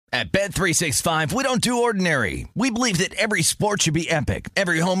At Bet365, we don't do ordinary. We believe that every sport should be epic.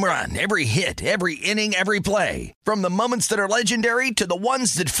 Every home run, every hit, every inning, every play. From the moments that are legendary to the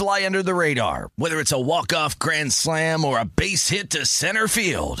ones that fly under the radar. Whether it's a walk-off grand slam or a base hit to center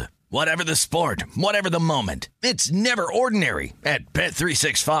field. Whatever the sport, whatever the moment. It's never ordinary at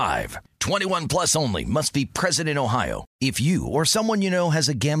Bet365. 21 plus only. Must be present in Ohio. If you or someone you know has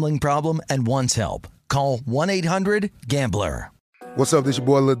a gambling problem and wants help, call 1-800-GAMBLER. What's up, this your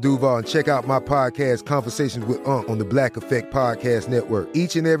boy Lil Duval, and check out my podcast, Conversations with Unc, on the Black Effect Podcast Network.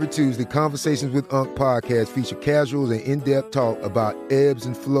 Each and every Tuesday, Conversations with Unc podcast feature casuals and in-depth talk about ebbs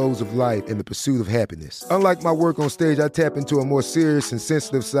and flows of life and the pursuit of happiness. Unlike my work on stage, I tap into a more serious and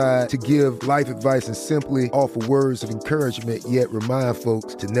sensitive side to give life advice and simply offer words of encouragement, yet remind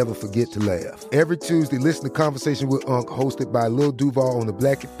folks to never forget to laugh. Every Tuesday, listen to Conversations with Unc, hosted by Lil Duval on the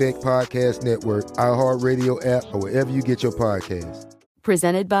Black Effect Podcast Network, iHeartRadio app, or wherever you get your podcasts.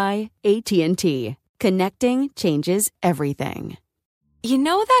 Presented by AT&T. Connecting changes everything. You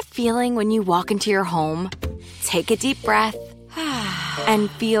know that feeling when you walk into your home, take a deep breath, and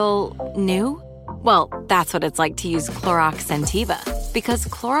feel new? Well, that's what it's like to use Clorox Scentiva. Because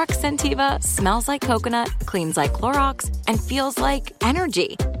Clorox Scentiva smells like coconut, cleans like Clorox, and feels like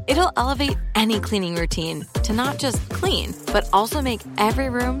energy. It'll elevate any cleaning routine to not just clean, but also make every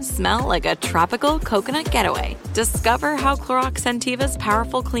room smell like a tropical coconut getaway. Discover how Clorox Scentiva's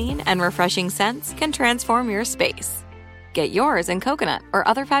powerful clean and refreshing scents can transform your space. Get yours in coconut or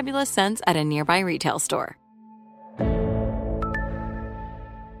other fabulous scents at a nearby retail store.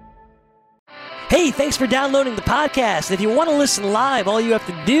 Hey, thanks for downloading the podcast. If you want to listen live, all you have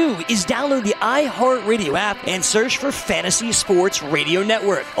to do is download the iHeartRadio app and search for Fantasy Sports Radio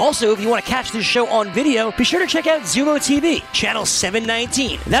Network. Also, if you want to catch this show on video, be sure to check out Zumo TV, channel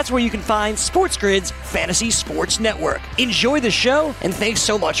 719. That's where you can find Sports Grid's Fantasy Sports Network. Enjoy the show, and thanks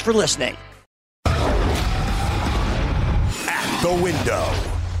so much for listening. At the window.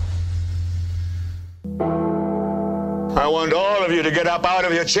 I want all of you to get up out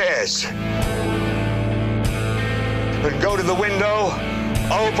of your chairs and go to the window,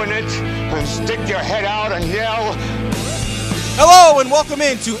 open it, and stick your head out and yell. Hello, and welcome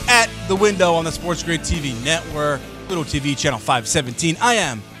into At the Window on the Sports Grid TV Network, Little TV, channel 517. I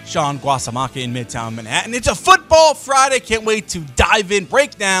am Sean Guasamaka in Midtown Manhattan. It's a football Friday. Can't wait to dive in,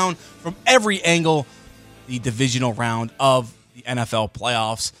 break down from every angle the divisional round of the NFL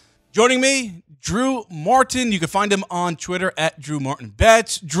playoffs. Joining me, Drew Martin. You can find him on Twitter at Drew Martin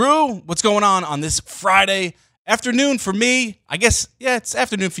Bets. Drew, what's going on this Friday afternoon for me? I guess, yeah, it's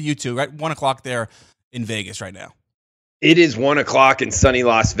afternoon for you too, right? 1 o'clock there in Vegas right now. It is 1 o'clock in sunny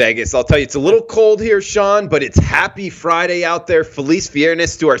Las Vegas. I'll tell you, it's a little cold here, Sean, but it's happy Friday out there. Feliz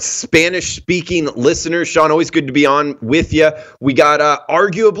Viernes to our Spanish-speaking listeners. Sean, always good to be on with you. We got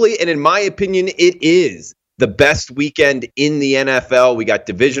arguably, and in my opinion, it is the best weekend in the NFL. We got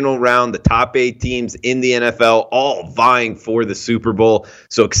divisional round, the top 8 teams in the NFL, all vying for the Super Bowl.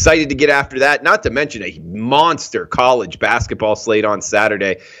 So excited to get after that. Not to mention a monster college basketball slate on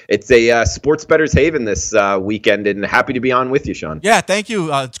Saturday. It's a sports bettor's haven this weekend, and happy to be on with you, Sean. Yeah, thank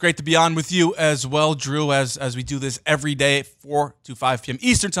you. It's great to be on with you as well, Drew, as we do this every day, 4 to 5 p.m.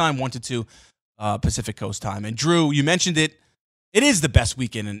 Eastern time, 1 to 2 Pacific Coast time. And Drew, you mentioned it. It is the best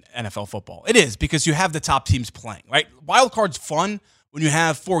weekend in NFL football. It is, because you have the top teams playing, right? Wild card's fun when you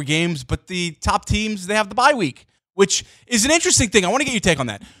have 4 games, but the top teams, they have the bye week, which is an interesting thing. I want to get your take on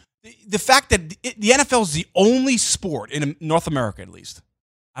that. The fact that the NFL is the only sport, in North America at least,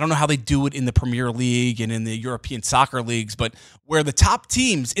 I don't know how they do it in the Premier League and in the European soccer leagues, but where the top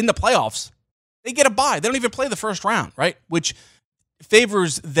teams in the playoffs, they get a bye. They don't even play the first round, right? Which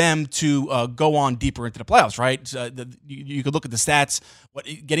favors them to go on deeper into the playoffs, right? You could look at the stats.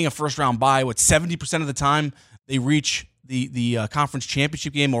 Getting a first-round bye, 70% of the time they reach the conference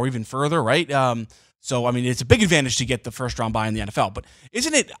championship game or even further, right? So, I mean, it's a big advantage to get the first-round bye in the NFL. But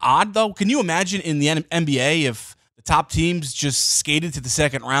isn't it odd, though? Can you imagine in the NBA if the top teams just skated to the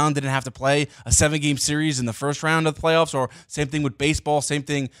second round, didn't have to play a 7-game series in the first round of the playoffs, or same thing with baseball, same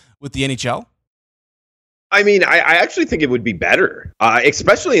thing with the NHL? I mean, I actually think it would be better,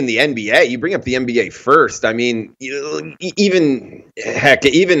 especially in the NBA. You bring up the NBA first. I mean, even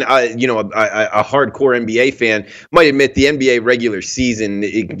a hardcore NBA fan might admit the NBA regular season,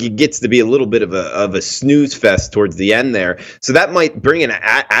 it gets to be a little bit of a snooze fest towards the end there. So that might bring an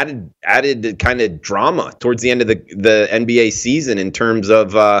added kind of drama towards the end of the NBA season in terms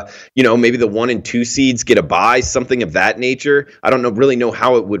of, maybe the 1 and 2 seeds get a bye, something of that nature. I don't really know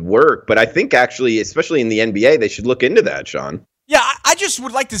how it would work, but I think actually, especially in the NBA, they should look into that, Sean. Yeah, I just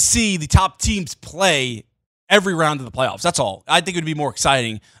would like to see the top teams play every round of the playoffs. That's all. I think it would be more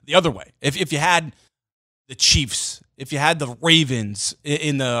exciting the other way. If you had the Chiefs, if you had the Ravens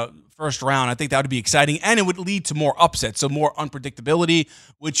in the first round, I think that would be exciting, and it would lead to more upsets, so more unpredictability,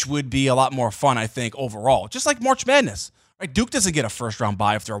 which would be a lot more fun, I think, overall. Just like March Madness, right? Duke doesn't get a first-round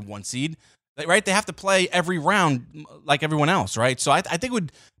bye if they're a 1 seed, right? They have to play every round like everyone else, right? So I think it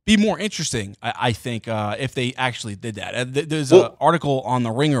would be more interesting, I think, if they actually did that. There's an article on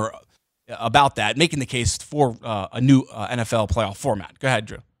The Ringer about that, making the case for a new NFL playoff format. Go ahead,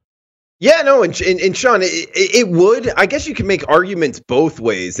 Drew. Yeah, no, and Sean, it would. I guess you can make arguments both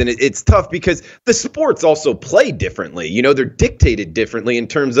ways, and it's tough because the sports also play differently. You know, they're dictated differently in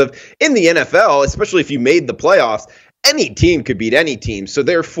terms of, in the NFL, especially if you made the playoffs, any team could beat any team. So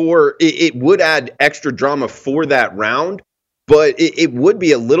therefore, it would add extra drama for that round. But it would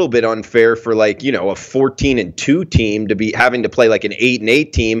be a little bit unfair for, like, you know, a 14-2 team to be having to play like an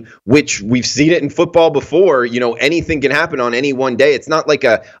 8-8 team, which we've seen it in football before. You know, anything can happen on any one day. It's not like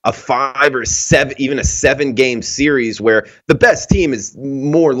a 5 or 7, even a 7-game series where the best team is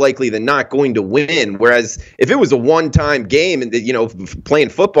more likely than not going to win. Whereas if it was a one-time game and, you know, playing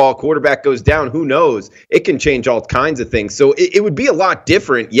football, quarterback goes down, who knows? It can change all kinds of things. So it would be a lot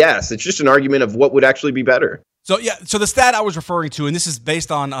different. Yes, it's just an argument of what would actually be better. So the stat I was referring to, and this is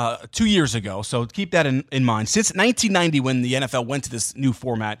based on 2 years ago, so keep that in mind. Since 1990, when the NFL went to this new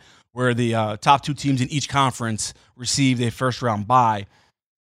format where the top 2 teams in each conference received a first-round bye,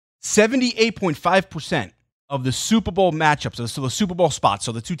 78.5% of the Super Bowl matchups, so the Super Bowl spots,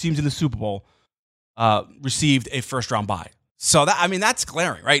 so the 2 teams in the Super Bowl, received a first-round bye. So that's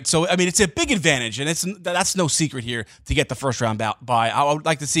glaring, right? So it's a big advantage, and that's no secret here to get the first-round bye. I would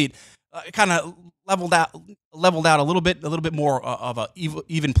like to see it kind of leveled out a little bit more of a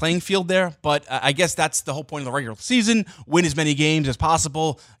even playing field there. But I guess that's the whole point of the regular season: win as many games as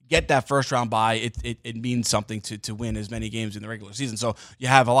possible, get that first round bye. It means something to win as many games in the regular season. So you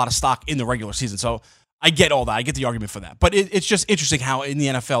have a lot of stock in the regular season. So I get all that. I get the argument for that. But it's just interesting how in the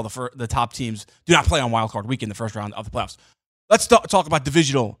NFL the top teams do not play on Wild Card Weekend, the first round of the playoffs. Let's talk about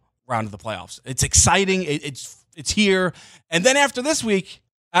divisional round of the playoffs. It's exciting. It's here, and then after this week,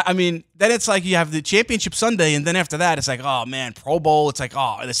 then it's like you have the championship Sunday, and then after that, it's like, oh man, Pro Bowl. It's like,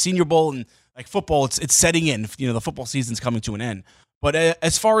 oh, the Senior Bowl, and like football, it's setting in. You know, the football season's coming to an end. But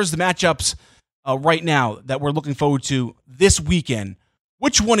as far as the matchups right now that we're looking forward to this weekend,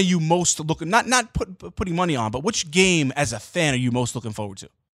 which one are you most looking? Not putting money on, but which game as a fan are you most looking forward to?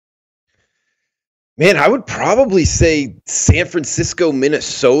 Man, I would probably say San Francisco,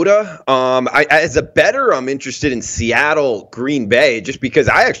 Minnesota. As a bettor, I'm interested in Seattle, Green Bay, just because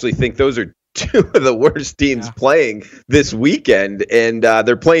I actually think those are 2 of the worst teams playing this weekend, and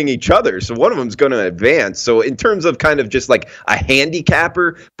they're playing each other. So one of them is going to advance. So in terms of kind of just like a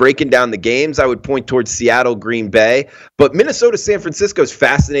handicapper breaking down the games, I would point towards Seattle, Green Bay. But Minnesota, San Francisco is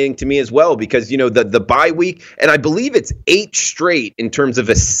fascinating to me as well because, you know, the bye week, and I believe it's 8 straight in terms of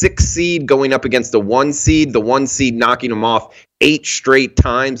a 6 seed going up against a 1 seed, the 1 seed knocking them off 8 straight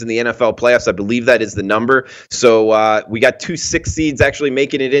times in the NFL playoffs. I believe that is the number. So we got 2 6 seeds actually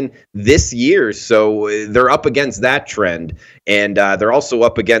making it in this year. So they're up against that trend. And they're also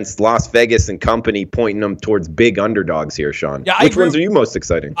up against Las Vegas and company, pointing them towards big underdogs here, Sean. Yeah, Which ones are you most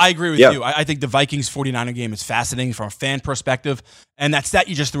exciting? I agree with you. I think the Vikings 49er game is fascinating from a fan perspective. And that stat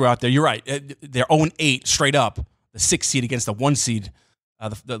you just threw out there, you're right. They're 0-8 straight up, the 6 seed against the 1 seed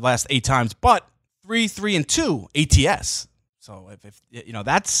the last 8 times. But 3-3-2 ATS. So if you know,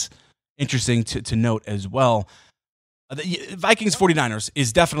 that's interesting to note as well. The Vikings 49ers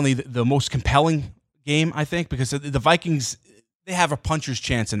is definitely the most compelling game, I think, because the Vikings, they have a puncher's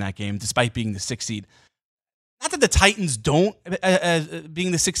chance in that game despite being the 6th seed. Not that the Titans don't,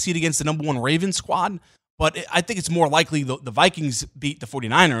 being the 6th seed against the number 1 Ravens squad, but I think it's more likely the Vikings beat the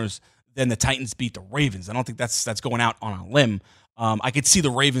 49ers than the Titans beat the Ravens. I don't think that's going out on a limb. I could see the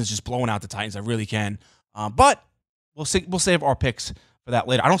Ravens just blowing out the Titans. I really can. But we'll save our picks for that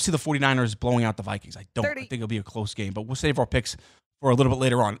later. I don't see the 49ers blowing out the Vikings. I don't. 30. I think it'll be a close game, but we'll save our picks for a little bit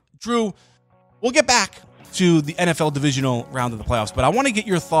later on. Drew, we'll get back to the NFL divisional round of the playoffs, but I want to get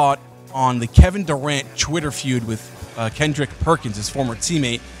your thought on the Kevin Durant Twitter feud with Kendrick Perkins, his former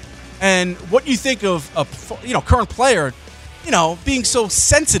teammate, and what you think of a current player, being so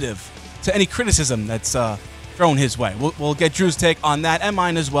sensitive to any criticism that's thrown his way. We'll get Drew's take on that and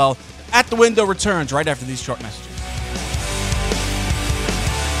mine as well. At the Window returns right after these short messages.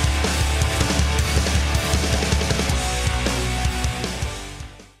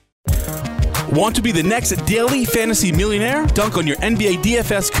 Want to be the next daily fantasy millionaire? Dunk on your NBA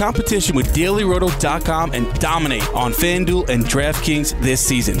DFS competition with DailyRoto.com and dominate on FanDuel and DraftKings this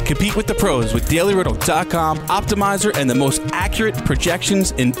season. Compete with the pros with DailyRoto.com, Optimizer, and the most accurate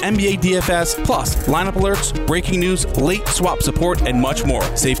projections in NBA DFS, plus lineup alerts, breaking news, late swap support, and much more.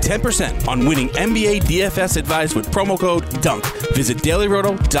 Save 10% on winning NBA DFS advice with promo code DUNK. Visit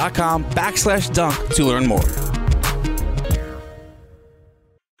DailyRoto.com/dunk to learn more.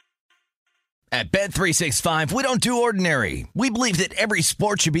 At Bet365, we don't do ordinary. We believe that every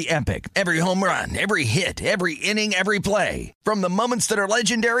sport should be epic. Every home run, every hit, every inning, every play. From the moments that are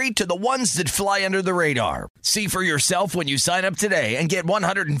legendary to the ones that fly under the radar. See for yourself when you sign up today and get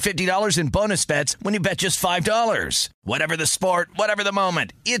 $150 in bonus bets when you bet just $5. Whatever the sport, whatever the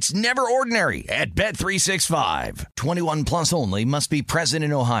moment, it's never ordinary at Bet365. 21 plus only. Must be present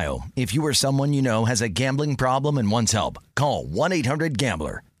in Ohio. If you or someone you know has a gambling problem and wants help, call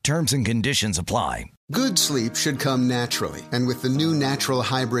 1-800-GAMBLER. Terms and conditions apply. Good sleep should come naturally, and with the new Natural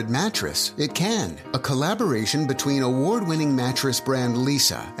Hybrid mattress, it can. A collaboration between award-winning mattress brand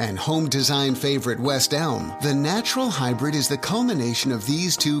Leesa and home design favorite West Elm, the Natural Hybrid is the culmination of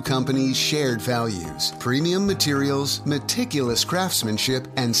these two companies' shared values: premium materials, meticulous craftsmanship,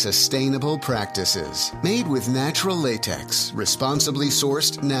 and sustainable practices. Made with natural latex, responsibly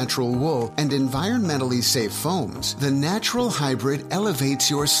sourced natural wool, and environmentally safe foams, the Natural Hybrid elevates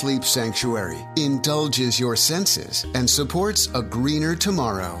your sleep sanctuary, indulges your senses, and supports a greener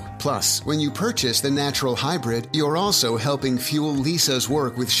tomorrow. Plus, when you purchase the Natural Hybrid, you're also helping fuel Leesa's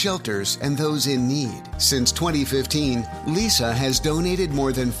work with shelters and those in need. Since 2015, Leesa has donated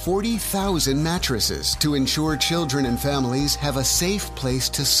more than 40,000 mattresses to ensure children and families have a safe place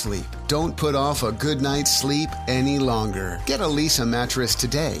to sleep. Don't put off a good night's sleep any longer. Get a Leesa mattress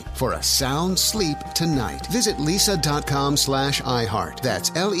today for a sound sleep tonight. Visit leesa.com/iHeart. That's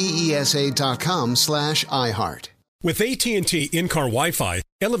LEESA.com/iHeart. With AT&T in-car Wi-Fi,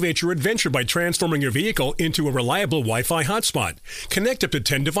 elevate your adventure by transforming your vehicle into a reliable Wi-Fi hotspot. Connect up to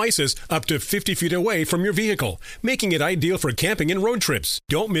 10 devices up to 50 feet away from your vehicle, making it ideal for camping and road trips.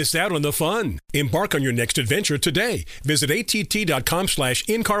 Don't miss out on the fun. Embark on your next adventure today. Visit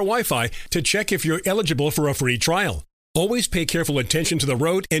att.com/in-car Wi-Fi to check if you're eligible for a free trial. Always pay careful attention to the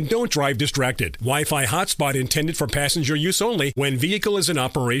road and don't drive distracted. Wi-Fi hotspot intended for passenger use only when vehicle is in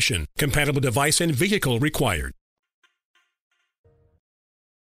operation. Compatible device and vehicle required.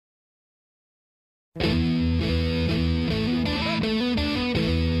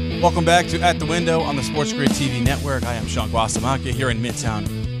 Welcome back to At the Window on the Sports Grid TV network. I am Sean Guasamacchia here in Midtown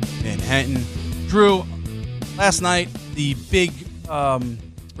Manhattan. Drew, last night, the big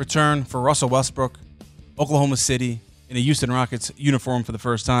return for Russell Westbrook, Oklahoma City, in a Houston Rockets uniform for the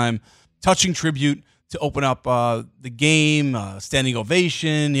first time. Touching tribute to open up the game, standing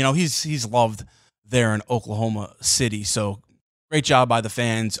ovation. You know, he's loved there in Oklahoma City. So great job by the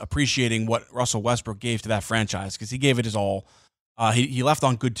fans appreciating what Russell Westbrook gave to that franchise because he gave it his all. He left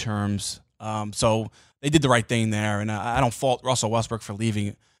on good terms. So they did the right thing there. And I don't fault Russell Westbrook for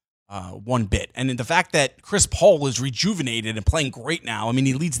leaving one bit. And the fact that Chris Paul is rejuvenated and playing great now. I mean,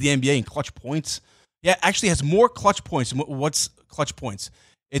 he leads the NBA in clutch points. Yeah, actually has more clutch points. What's clutch points?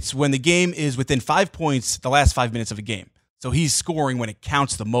 It's when the game is within 5 points the last 5 minutes of a game. So he's scoring when it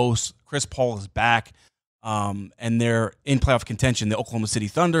counts the most. Chris Paul is back. And they're in playoff contention, the Oklahoma City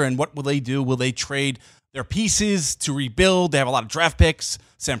Thunder. And what will they do? Will they trade their pieces to rebuild? They have a lot of draft picks.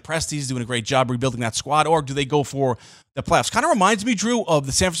 Sam Presti's doing a great job rebuilding that squad. Or do they go for the playoffs? Kind of reminds me, Drew, of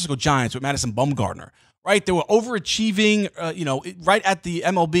the San Francisco Giants with Madison Bumgarner, right? They were overachieving, right at the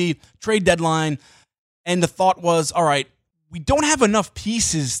MLB trade deadline. And the thought was, all right, we don't have enough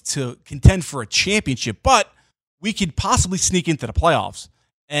pieces to contend for a championship, but we could possibly sneak into the playoffs.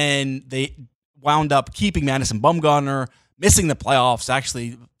 And they wound up keeping Madison Bumgarner, missing the playoffs,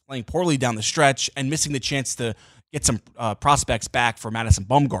 actually playing poorly down the stretch, and missing the chance to get some prospects back for Madison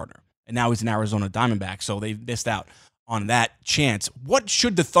Bumgarner. And now he's an Arizona Diamondback, so they missed out on that chance. What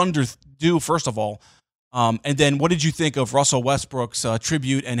should the Thunder do, first of all? And then what did you think of Russell Westbrook's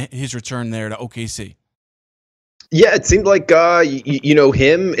tribute and his return there to OKC? Yeah, it seemed like,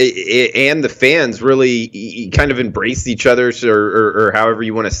 him and the fans really kind of embraced each other, or however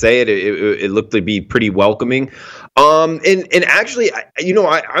you want to say it. It looked to be pretty welcoming. And actually,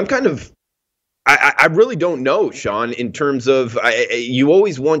 I'm kind of, I really don't know, Sean, in terms of, you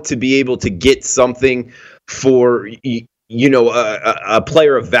always want to be able to get something for, a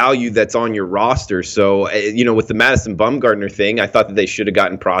player of value that's on your roster. So, with the Madison Bumgarner thing, I thought that they should have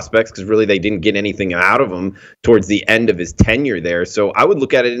gotten prospects because really they didn't get anything out of him towards the end of his tenure there. So I would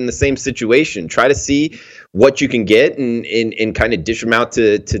look at it in the same situation. Try to see what you can get and kind of dish them out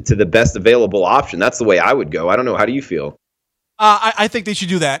to the best available option. That's the way I would go. I don't know. How do you feel? I think they should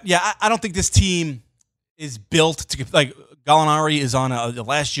do that. Yeah, I don't think this team is built to like. Gallinari is on the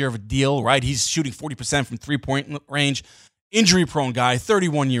last year of a deal, right? He's shooting 40% from three-point range. Injury-prone guy,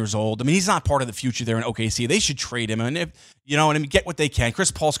 31 years old. I mean, he's not part of the future there in OKC. They should trade him, and get what they can. Chris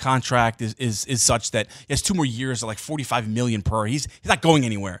Paul's contract is such that he has 2 more years of like $45 million per. He's not going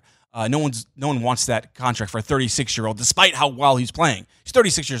anywhere. No one wants that contract for a 36-year-old, despite how well he's playing. He's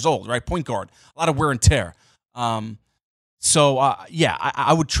 36 years old, right? Point guard, a lot of wear and tear. I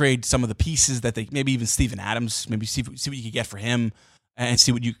would trade some of the pieces that maybe even Steven Adams, maybe see what you could get for him and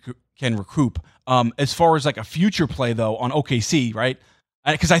see what you can recoup. As far as like a future play though on OKC, right?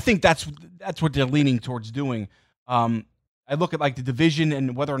 Because I think that's what they're leaning towards doing. I look at like the division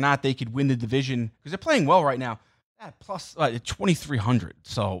and whether or not they could win the division because they're playing well right now. Plus 2,300.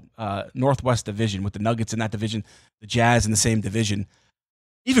 So Northwest Division with the Nuggets in that division, the Jazz in the same division.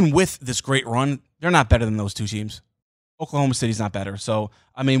 Even with this great run, they're not better than those two teams. Oklahoma City's not better. So,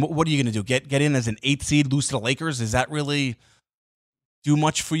 I mean, what are you going to do? Get in as an 8th seed, lose to the Lakers? Is that really do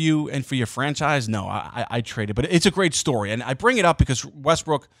much for you and for your franchise? No, I traded. But it's a great story. And I bring it up because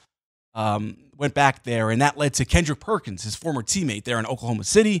Westbrook went back there, and that led to Kendrick Perkins, his former teammate there in Oklahoma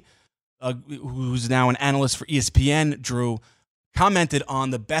City, who's now an analyst for ESPN, Drew, commented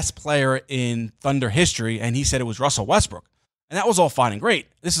on the best player in Thunder history, and he said it was Russell Westbrook. And that was all fine and great.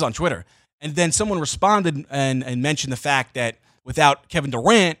 This is on Twitter. And then someone responded and mentioned the fact that without Kevin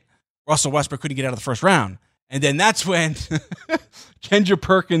Durant, Russell Westbrook couldn't get out of the first round. And then that's when Kendrick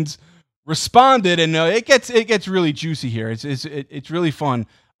Perkins responded, and it gets really juicy here. It's really fun.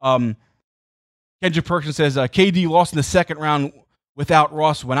 Kendrick Perkins says, KD lost in the second round without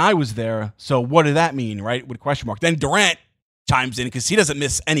Russ when I was there. So what did that mean, right? With a question mark. Then Durant chimes in because he doesn't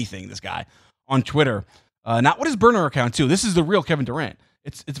miss anything, this guy, on Twitter. Not with his burner account, too. This is the real Kevin Durant.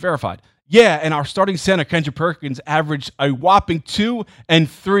 It's verified. Yeah, and our starting center, Kendrick Perkins, averaged a whopping 2 and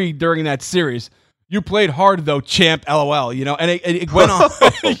 3 during that series. You played hard, though, champ, LOL. And it went on.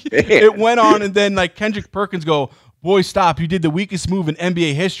 It went on, and then like Kendrick Perkins go, boy, stop. You did the weakest move in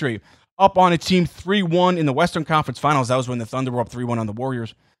NBA history. Up on a team 3-1 in the Western Conference Finals. That was when the Thunder were up 3-1 on the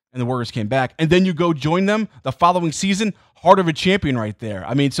Warriors, and the Warriors came back. And then you go join them the following season. Heart of a champion right there.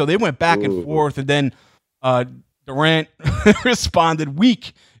 I mean, so they went back and forth, and then Durant responded,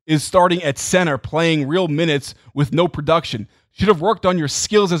 weak is starting at center, playing real minutes with no production. Should have worked on your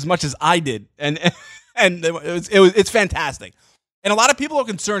skills as much as I did. And it's fantastic. And a lot of people are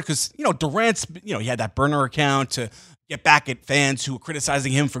concerned because, Durant's, he had that burner account to get back at fans who were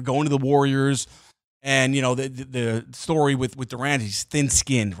criticizing him for going to the Warriors. And, the story with Durant, he's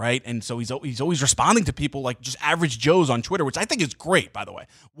thin-skinned, right? And so he's always responding to people like just average Joes on Twitter, which I think is great, by the way.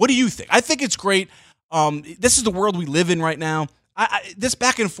 What do you think? I think it's great. This is the world we live in right now. This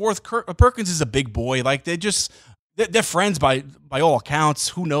back and forth, Perkins is a big boy. Like they're friends by all accounts.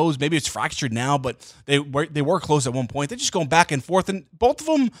 Who knows? Maybe it's fractured now, but they were close at one point. They're just going back and forth, and both of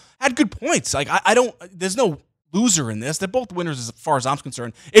them had good points. Like I don't. There's no loser in this. They're both winners as far as I'm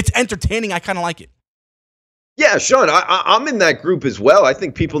concerned. It's entertaining. I kind of like it. Yeah, Sean, I'm in that group as well. I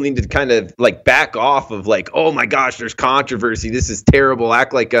think people need to kind of like back off of like, oh my gosh, there's controversy. This is terrible.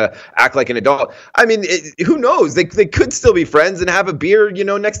 Act like an adult. I mean, who knows? They could still be friends and have a beer,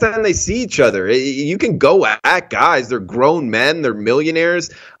 next time they see each other. You can go at guys. They're grown men. They're millionaires.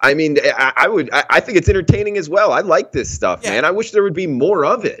 I mean, I think it's entertaining as well. I like this stuff, man. I wish there would be more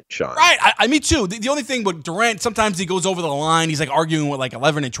of it, Sean. Right. Me too. The only thing with Durant, sometimes he goes over the line. He's like arguing with like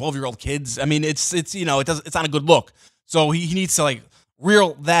 11 and 12-year-old kids. I mean, it's it's not a good look. So he needs to like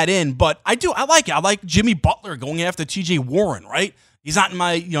reel that in. But I like it. I like Jimmy Butler going after TJ Warren, right? He's not in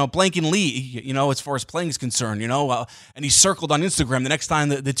my, blanking league, as far as playing is concerned, and he's circled on Instagram the next time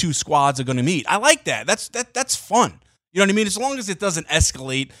the two squads are going to meet. I like that. That's fun. You know what I mean? As long as it doesn't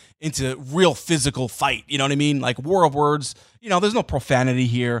escalate into real physical fight. You know what I mean? Like war of words. There's no profanity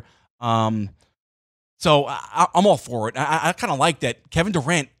here. So I'm all for it. I kind of like that Kevin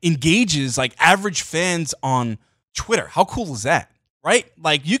Durant engages like average fans on Twitter. How cool is that, right?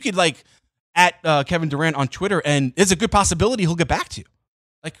 Like you could like at Kevin Durant on Twitter, and there's a good possibility he'll get back to you.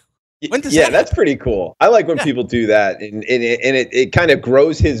 Like Yeah, that's pretty cool. I like when people do that, and it kind of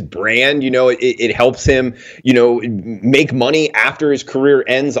grows his brand. It helps him, make money after his career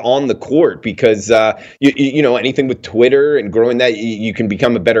ends on the court because anything with Twitter and growing that, you can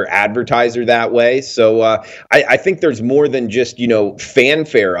become a better advertiser that way. So I think there's more than just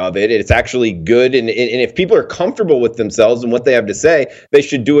fanfare of it. It's actually good, and if people are comfortable with themselves and what they have to say, they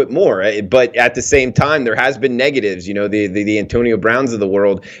should do it more. But at the same time, there has been negatives. The Antonio Browns of the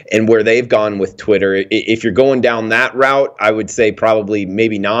world and where they've gone with Twitter. If you're going down that route, I would say probably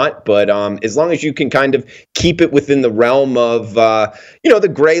maybe not. But as long as you can kind of keep it within the realm of,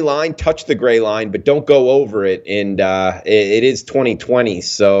 the gray line, touch the gray line, but don't go over it. And it is 2020,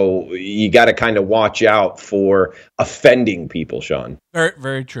 so you got to kind of watch out for offending people, Sean. Very,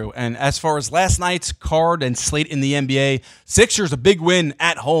 very true. And as far as last night's card and slate in the NBA, Sixers, a big win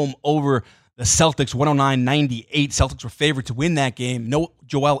at home over the Celtics, 109-98. Celtics were favored to win that game. No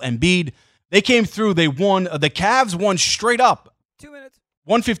Joel Embiid. They came through. They won. The Cavs won straight up. 2 minutes.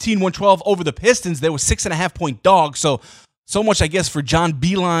 115-112 over the Pistons. They were 6.5-point dogs. So much, I guess, for John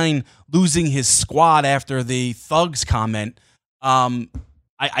Beilein losing his squad after the Thugs comment.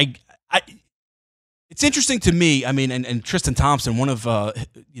 It's interesting to me. I mean, and Tristan Thompson, one of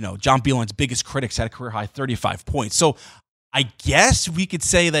John Beilein's biggest critics, had a career high 35 points. So I guess we could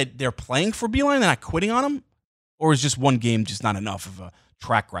say that they're playing for Beilein, they're not quitting on him, or is just one game just not enough of a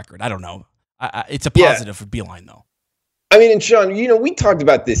track record? I don't know. It's a positive for Beilein, though. I mean, and Sean, we talked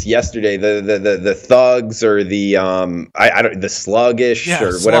about this yesterday. The thugs or the the sluggish or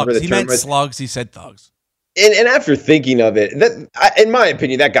slugs. Whatever the term was. He meant slugs. He said thugs. And after thinking of it, in my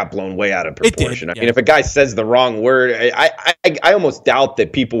opinion, that got blown way out of proportion. It did, I mean, if a guy says the wrong word, I almost doubt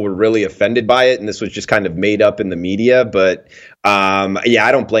that people were really offended by it, and this was just kind of made up in the media. But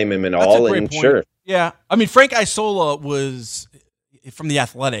I don't blame him at all. A great point. Sure, yeah. I mean, Frank Isola was from The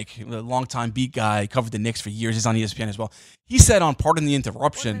Athletic, a longtime beat guy, covered the Knicks for years. He's on ESPN as well. He said on Pardon the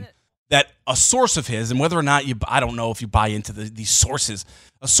Interruption that a source of his, and whether or not I don't know if you buy into these sources,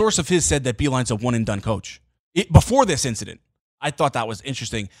 a source of his said that Beilein's a one-and-done coach. Before this incident, I thought that was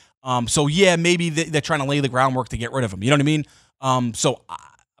interesting. Maybe they're trying to lay the groundwork to get rid of him. You know what I mean?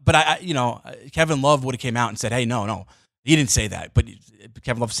 Kevin Love would have came out and said, hey, no, he didn't say that. But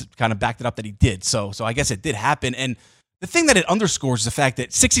Kevin Love kind of backed it up that he did. So I guess it did happen. And the thing that it underscores is the fact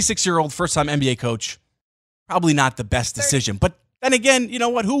that 66-year-old first-time NBA coach, probably not the best decision. But then again, you know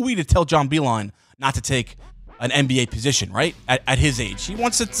what? Who are we to tell John Beilein not to take an NBA position, right? At his age. He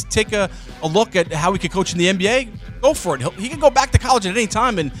wants to take a look at how he could coach in the NBA. Go for it. He can go back to college at any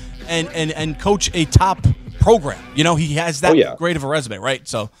time and coach a top program. He has that great of a resume, right?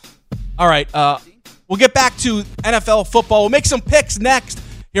 So, all right. We'll get back to NFL football. We'll make some picks next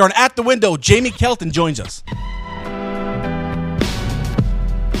here on At the Window. Jamie Kelton joins us.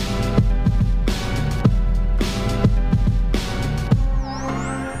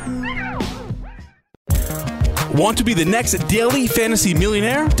 Want to be the next daily fantasy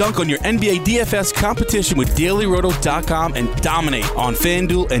millionaire? Dunk on your NBA DFS competition with DailyRoto.com and dominate on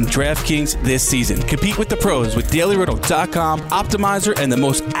FanDuel and DraftKings this season. Compete with the pros with DailyRoto.com, Optimizer, and the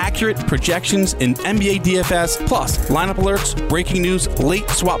most accurate projections in NBA DFS, plus lineup alerts, breaking news, late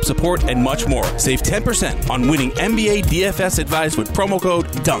swap support, and much more. Save 10% on winning NBA DFS advice with promo code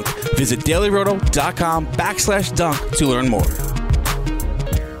DUNK. Visit DailyRoto.com/dunk to learn more.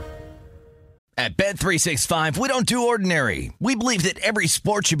 At Bet365, we don't do ordinary. We believe that every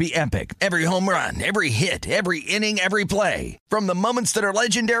sport should be epic. Every home run, every hit, every inning, every play. From the moments that are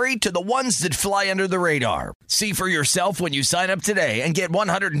legendary to the ones that fly under the radar. See for yourself when you sign up today and get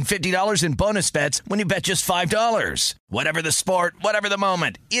 $150 in bonus bets when you bet just $5. Whatever the sport, whatever the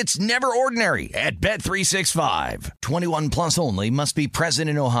moment, it's never ordinary at Bet365. 21 plus only. Must be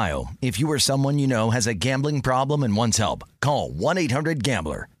present in Ohio. If you or someone you know has a gambling problem and wants help, call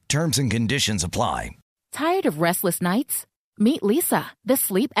 1-800-GAMBLER. Terms and conditions apply. Tired of restless nights? Meet Leesa, the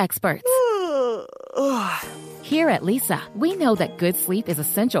sleep experts. Here at Leesa, we know that good sleep is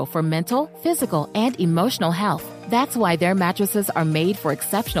essential for mental, physical, and emotional health. That's why their mattresses are made for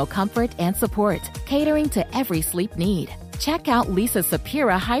exceptional comfort and support, catering to every sleep need. Check out Leesa's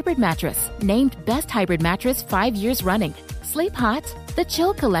Sapira Hybrid Mattress, named Best Hybrid Mattress 5 years running. Sleep hot? The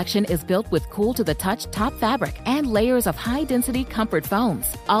Chill Collection is built with cool-to-the-touch top fabric and layers of high-density comfort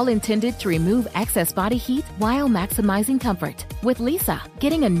foams, all intended to remove excess body heat while maximizing comfort. With Leesa,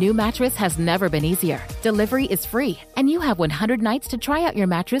 getting a new mattress has never been easier. Delivery is free, and you have 100 nights to try out your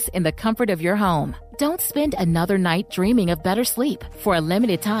mattress in the comfort of your home. Don't spend another night dreaming of better sleep. For a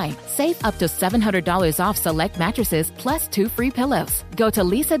limited time, save up to $700 off select mattresses plus 2 free pillows. Go to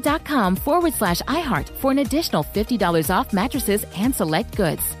leesa.com/iHeart for an additional $50 off mattresses and select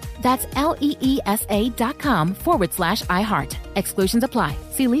goods. That's LEESA.com/iHeart. Exclusions apply.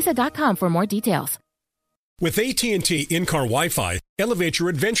 See leesa.com for more details. With AT&T in-car Wi-Fi, elevate your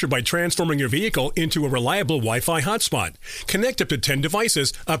adventure by transforming your vehicle into a reliable Wi-Fi hotspot. Connect up to 10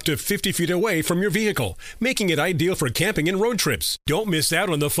 devices up to 50 feet away from your vehicle, making it ideal for camping and road trips. Don't miss out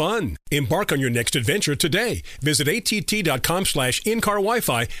on the fun. Embark on your next adventure today. Visit att.com/in-car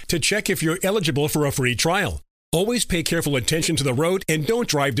Wi-Fi to check if you're eligible for a free trial. Always pay careful attention to the road and don't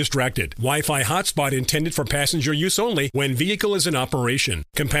drive distracted. Wi-Fi hotspot intended for passenger use only when vehicle is in operation.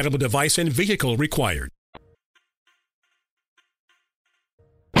 Compatible device and vehicle required.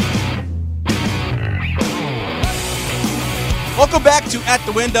 Welcome back to At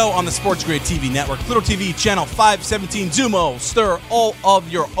the Window on the Sports Grid TV network, Pluto TV channel 517, Xumo, Stir, all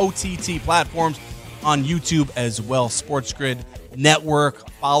of your OTT platforms on YouTube as well. Sports Grid network.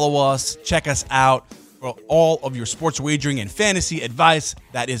 Follow us, check us out for all of your sports wagering and fantasy advice.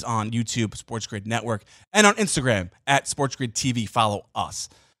 That is on YouTube, Sports Grid network, and on Instagram at Sports Grid TV. Follow us.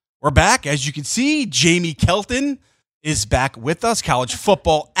 We're back, as you can see. Jamie Kelton is back with us, college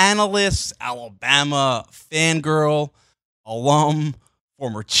football analyst, Alabama fangirl, alum,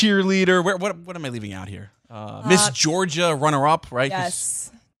 former cheerleader. What am I leaving out here? Miss Georgia runner-up, right?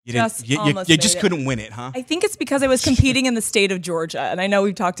 Yes. You just couldn't win it, huh? I think it's because I was competing in the state of Georgia, and I know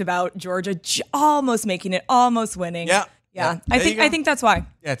we've talked about Georgia almost making it, almost winning. Yeah. I think that's why.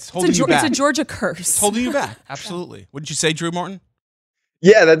 Yeah, it's holding you back. It's a Georgia curse. It's holding you back. Absolutely. What did you say, Drew Martin?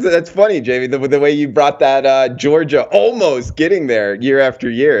 Yeah, that's funny, Jamie. The way you brought that Georgia almost getting there year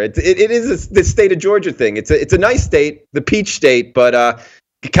after year. It is the state of Georgia thing. It's a nice state, the Peach State, but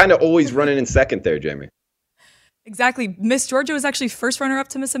kind of always running in second there, Jamie. Exactly. Miss Georgia was actually first runner-up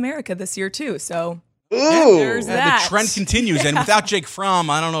to Miss America this year too. So there's that. The trend continues, and without Jake Fromm,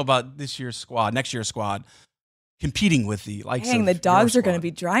 I don't know about next year's squad, competing with the likes of the dogs are going to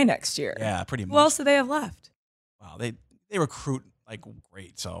be dry next year. Yeah, pretty much. Who else do they have left? Wow, they recruit like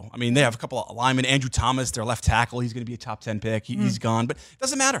great. So, I mean, they have a couple of linemen. Andrew Thomas, their left tackle, he's going to be a top 10 pick. He's gone, but it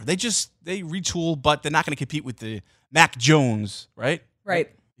doesn't matter. They retool, but they're not going to compete with the Mac Jones, right? Right.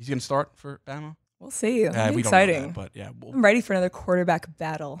 He's going to start for Bama? We'll see. We exciting. Don't know that, but yeah, I'm ready for another quarterback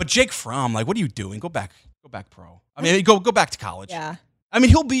battle. But Jake Fromm, like, what are you doing? Go back pro. I mean, go back to college. Yeah. I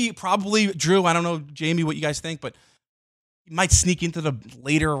mean, he'll be probably, Drew, I don't know, Jamie, what you guys think, but he might sneak into the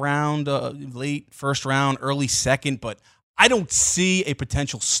later round, late first round, early second, but I don't see a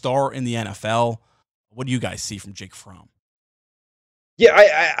potential star in the NFL. What do you guys see from Jake Fromm? Yeah,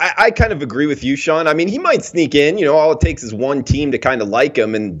 I kind of agree with you, Sean. I mean, he might sneak in. You know, all it takes is one team to kind of like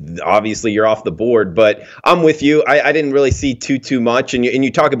him, and obviously you're off the board. But I'm with you. I didn't really see too much. And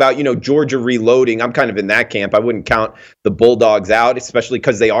you talk about, Georgia reloading. I'm kind of in that camp. I wouldn't count the Bulldogs out, especially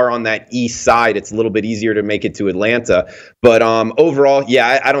because they are on that east side. It's a little bit easier to make it to Atlanta. But overall,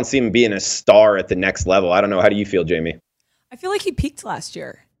 yeah, I don't see him being a star at the next level. I don't know. How do you feel, Jamie? I feel like he peaked last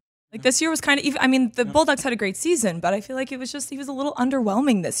year. Like this year was kind of, I mean, the Bulldogs had a great season, but I feel like he was a little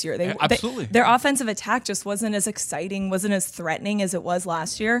underwhelming this year. Absolutely. Their offensive attack just wasn't as exciting, wasn't as threatening as it was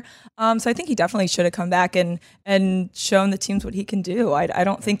last year. So I think he definitely should have come back and shown the teams what he can do. I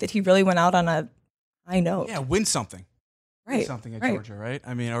don't think that he really went out on a high note. Yeah, win something. Right. Win something at Georgia, right?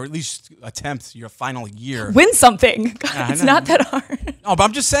 I mean, or at least attempt your final year. Win something. God, it's not that hard. No, but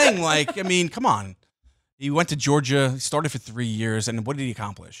I'm just saying, like, I mean, come on. He went to Georgia, he started for 3 years, and what did he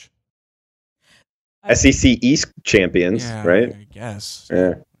accomplish? SEC East champions, right? I guess.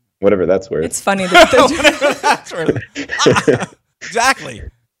 Yeah, whatever that's worth. It's funny Exactly,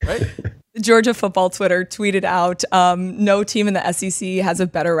 right? The Georgia football Twitter tweeted out, no team in the SEC has a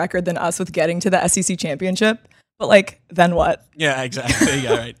better record than us with getting to the SEC championship. But, like, then what? Yeah, exactly.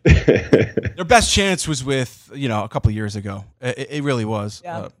 Yeah, right. Their best chance was with, a couple of years ago. It really was.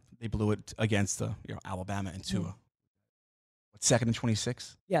 Yeah. They blew it against Alabama and Tua. What, 2nd and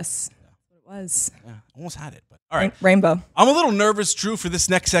 26? Yes. Was. Yeah, almost had it. But all right. Rainbow. I'm a little nervous, Drew, for this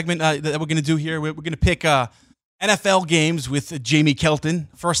next segment that we're going to do here. We're going to pick NFL games with Jamie Kelton,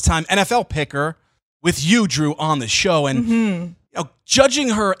 first-time NFL picker, with you, Drew, on the show. And judging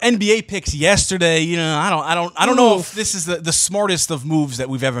her NBA picks yesterday, I don't know if this is the smartest of moves that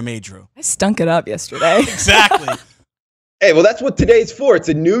we've ever made, Drew. I stunk it up yesterday. Exactly. Hey, well, that's what today's for. It's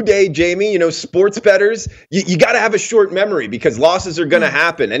a new day, Jamie. Sports bettors, you got to have a short memory because losses are going to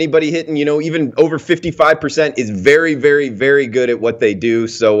happen. Anybody hitting, even over 55% is very, very, very good at what they do.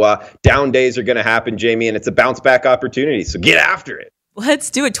 So down days are going to happen, Jamie, and it's a bounce back opportunity. So get after it. Let's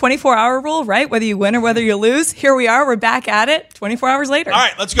do it. 24-hour rule, right? Whether you win or whether you lose. Here we are. We're back at it 24 hours later. All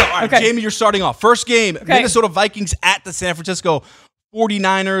right, let's go. All right, Okay. Jamie, you're starting off. First game, Okay. Minnesota Vikings at the San Francisco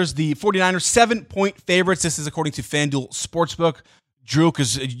 49ers. The 49ers 7-point favorites. This is according to FanDuel Sportsbook. Drew,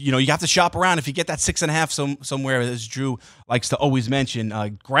 because you have to shop around. If you get that 6.5 somewhere, as Drew likes to always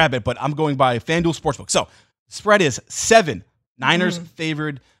mention, grab it. But I'm going by FanDuel Sportsbook. So the spread is 7. Niners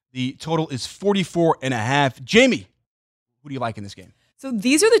favored. The total is 44.5. Jamie, who do you like in this game? So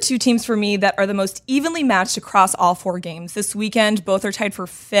these are the two teams for me that are the most evenly matched across all 4 games. This weekend, both are tied for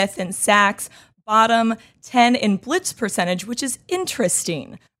 5th in sacks, bottom 10 in blitz percentage, which is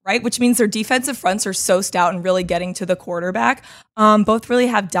interesting, right? Which means their defensive fronts are so stout and really getting to the quarterback. Both really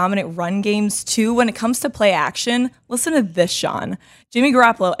have dominant run games too. When it comes to play action, listen to this, Sean. Jimmy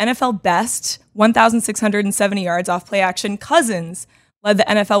Garoppolo, NFL best, 1,670 yards off play action. Cousins led the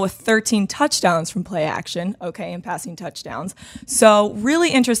NFL with 13 touchdowns from play action, and passing touchdowns. So really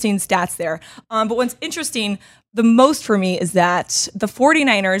interesting stats there. But what's interesting the most for me is that the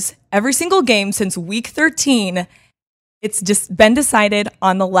 49ers, every single game since week 13, it's just been decided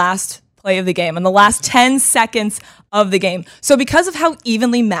on the last play of the game, on the last 10 seconds of the game. So because of how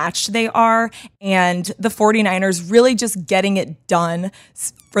evenly matched they are and the 49ers really just getting it done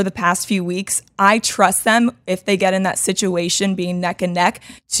for the past few weeks, I trust them if they get in that situation being neck and neck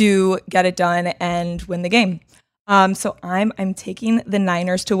to get it done and win the game. So I'm taking the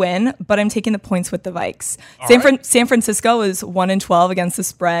Niners to win, but I'm taking the points with the Vikes. San Francisco is 1-12 against the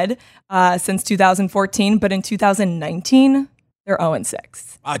spread since 2014, but in 2019, they're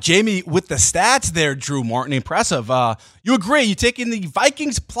 0-6. Jamie, with the stats there, Drew Martin, impressive. You agree? You taking the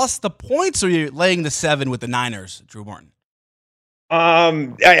Vikings plus the points, or you laying the 7 with the Niners, Drew Martin?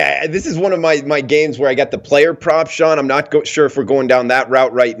 This is one of my games where I got the player prop, Sean. I'm not sure if we're going down that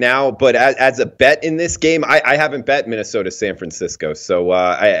route right now, but as a bet in this game, I haven't bet Minnesota San Francisco, so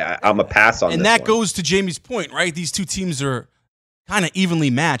I'm a pass on this. And that one. goes to Jamie's point, right? These two teams are kind of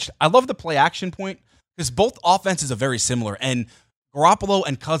evenly matched. I love the play action point because both offenses are very similar, and Garoppolo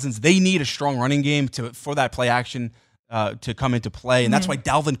and Cousins, they need a strong running game for that play action to come into play, and that's why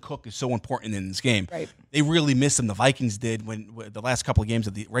Dalvin Cook is so important in this game. Right. They really missed him. The Vikings did when the last couple of games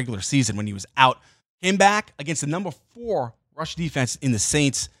of the regular season when he was out. Came back against the number 4 rush defense in the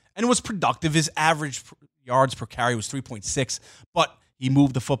Saints, and it was productive. His average yards per carry was 3.6, but he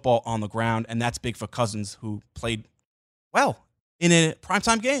moved the football on the ground, and that's big for Cousins, who played well in a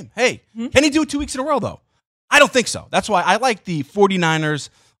primetime game. Hey, can he do it 2 weeks in a row, though? I don't think so. That's why I like the 49ers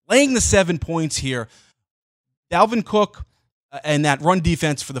laying the 7 points here. Dalvin Cook and that run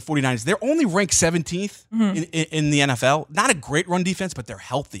defense for the 49ers, they're only ranked 17th in the NFL. Not a great run defense, but they're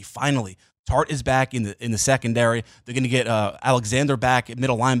healthy, finally. Tart is back in the secondary. They're going to get Alexander back at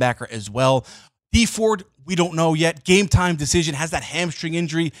middle linebacker as well. D Ford, we don't know yet. Game time decision, has that hamstring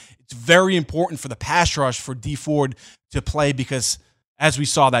injury. It's very important for the pass rush for D Ford to play because as we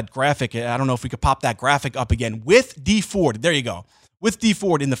saw that graphic, I don't know if we could pop that graphic up again. With D Ford, there you go. With D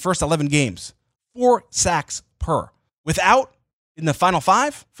Ford in the first 11 games, 4 sacks per. Without, in the final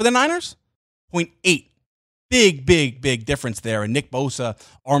 5 for the Niners, 0.8. Big difference there. And Nick Bosa,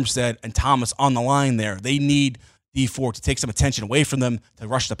 Armstead, and Thomas on the line there. They need D Ford to take some attention away from them to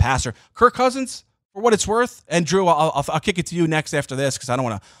rush the passer. Kirk Cousins, for what it's worth, and Drew, I'll kick it to you next after this because I don't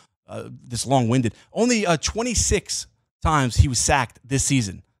want to this long-winded. Only 26 times he was sacked this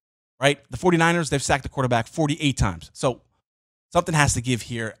season, right? The 49ers, they've sacked the quarterback 48 times. So something has to give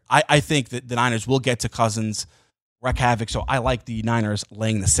here. I think that the Niners will get to Cousins, wreak havoc. So I like the Niners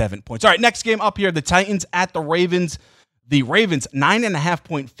laying the 7 points. All right, next game up here, the Titans at the Ravens. The Ravens,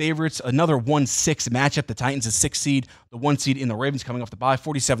 9.5-point favorites, another 1-6 matchup. The Titans is 6 seed, the 1 seed in the Ravens coming off the bye,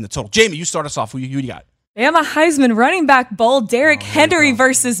 47 the total. Jamie, you start us off. Who you got? Bama Heisman running back bowl, Derrick Henry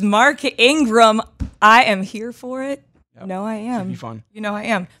versus Mark Ingram. I am here for it. Yep. No, I am. Should be fun. You know I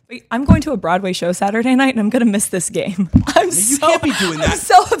am. But I'm going to a Broadway show Saturday night, and I'm going to miss this game. You can't be doing that. I'm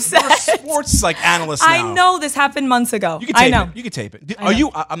so upset. You're a sports analyst now. I know this happened months ago. You can tape I know. it. You can tape it. Are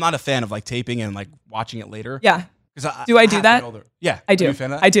you? I'm not a fan of taping and watching it later. Yeah. Do I do that? Yeah. I do. Are you a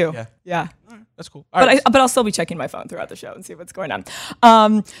fan of that? I do. Yeah. All right. That's cool. But I'll still be checking my phone throughout the show and see what's going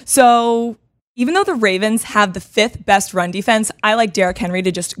on. So even though the Ravens have the 5th best run defense, I like Derrick Henry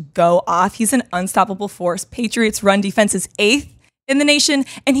to just go off. He's an unstoppable force. Patriots run defense is 8th in the nation,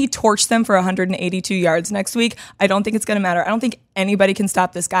 and he torched them for 182 yards next week. I don't think it's going to matter. I don't think anybody can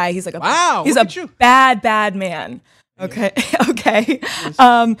stop this guy. He's like he's a bad man. Okay. Okay.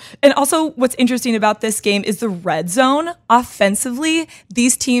 And also what's interesting about this game is the red zone. Offensively,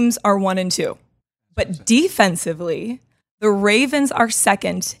 these teams are 1-2. But defensively, the Ravens are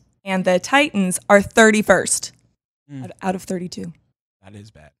 2nd and the Titans are 31st out of 32. That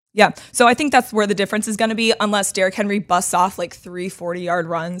is bad. Yeah, so I think that's where the difference is going to be, unless Derrick Henry busts off like 3 40-yard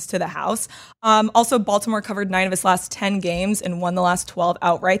runs to the house. Also, Baltimore covered 9 of his last 10 games and won the last 12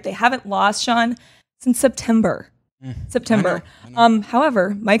 outright. They haven't lost, Sean, since September. I know.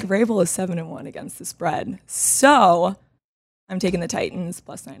 However, Mike Vrabel is 7-1 against the spread. So I'm taking the Titans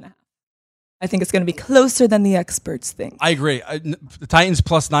plus 9.5. I think it's going to be closer than the experts think. I agree. The Titans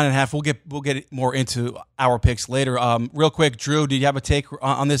plus 9.5. We'll get more into our picks later. Real quick, Drew, do you have a take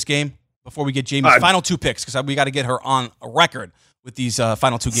on this game before we get Jamie's final 2 picks? Because we got to get her on a record with these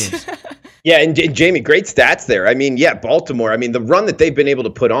final 2 games. Yeah, and Jamie, great stats there. I mean, yeah, Baltimore. I mean, the run that they've been able to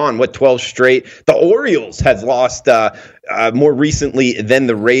put on, 12 straight. The Orioles have lost more recently than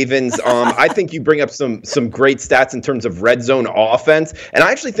the Ravens. I think you bring up some great stats in terms of red zone offense, and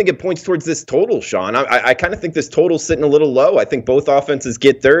I actually think it points towards this total, Sean. I kind of think this total's sitting a little low. I think both offenses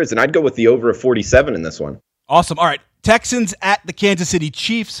get theirs, and I'd go with the over of 47 in this one. Awesome. All right, Texans at the Kansas City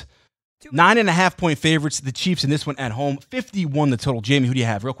Chiefs. 9.5-point favorites. The Chiefs in this one at home. 51 the total. Jamie, who do you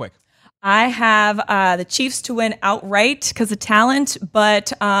have? Real quick. I have the Chiefs to win outright because of talent, but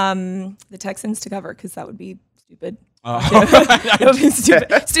the Texans to cover because that would be stupid. That would be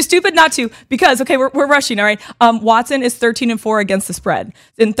stupid. It's stupid not to, because, okay, we're rushing, all right? Watson is 13-4 against the spread.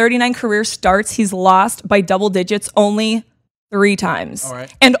 In 39 career starts, he's lost by double digits only 3 times. All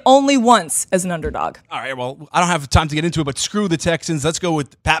right. And only once as an underdog. All right, well, I don't have time to get into it, but screw the Texans. Let's go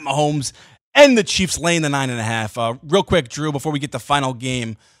with Pat Mahomes and the Chiefs laying the 9.5. Real quick, Drew, before we get the final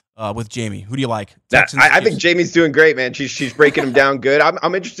game, with Jamie, who do you like? I think Jamie's doing great, man. She's breaking them down good.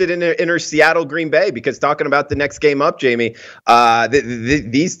 I'm interested in her Seattle Green Bay, because talking about the next game up, Jamie,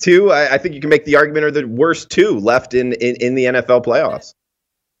 these two, I think you can make the argument, are the worst 2 left in the NFL playoffs.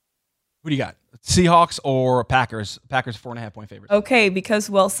 Who do you got? Seahawks or Packers? Packers 4.5-point favorites. Okay,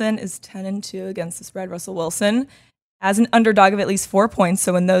 because Wilson is 10-2 against the spread. Russell Wilson as an underdog of at least 4 points.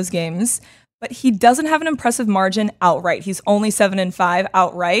 So in those games. But he doesn't have an impressive margin outright. He's only 7-5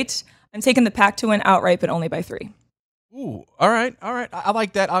 outright. I'm taking the Pack to win outright, but only by 3. Ooh, all right. I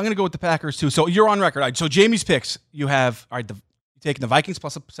like that. I'm going to go with the Packers too. So you're on record. All right, so Jamie's picks, you have, all right, you're taking the Vikings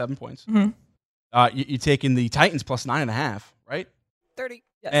plus 7 points. Mm-hmm. You're taking the Titans plus 9.5, right? 30.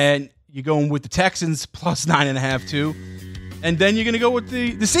 Yes. And you're going with the Texans plus 9.5 too. And then you're going to go with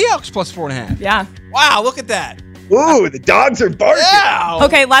the Seahawks plus 4.5. Yeah. Wow, look at that. Ooh, the dogs are barking. Yeah.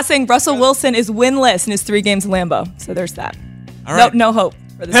 Okay, last thing. Russell Wilson is winless in his 3 games in Lambeau. So there's that. All right. No hope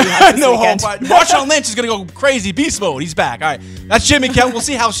for the Seahawks no weekend. hope. Marshawn Lynch is going to go crazy. Beast mode. He's back. All right. That's Jamie Kemp. We'll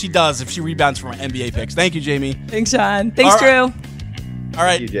see how she does if she rebounds from her NBA picks. Thank you, Jamie. Thanks, Sean. Thanks, Drew. All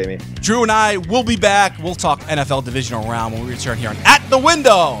right. Thank you, Jamie. Drew and I will be back. We'll talk NFL divisional round when we return here on At the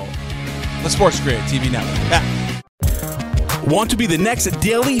Window, the Sports Grid TV network. Back. Want to be the next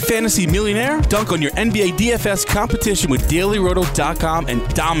daily fantasy millionaire? Dunk on your NBA DFS competition with DailyRoto.com and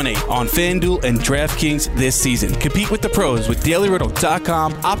dominate on FanDuel and DraftKings this season. Compete with the pros with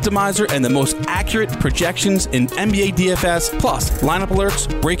DailyRoto.com, Optimizer, and the most accurate projections in NBA DFS, plus lineup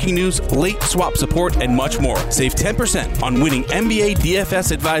alerts, breaking news, late swap support, and much more. Save 10% on winning NBA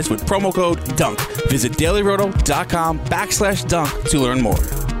DFS advice with promo code DUNK. Visit DailyRoto.com/dunk to learn more.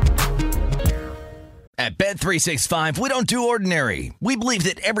 At Bet365, we don't do ordinary. We believe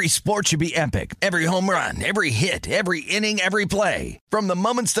that every sport should be epic. Every home run, every hit, every inning, every play. From the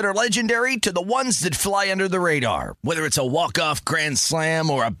moments that are legendary to the ones that fly under the radar. Whether it's a walk-off grand slam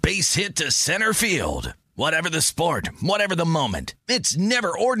or a base hit to center field. Whatever the sport, whatever the moment. It's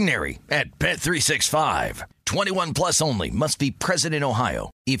never ordinary at Bet365. 21 plus only. Must be present in Ohio.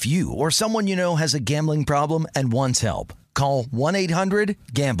 If you or someone you know has a gambling problem and wants help, call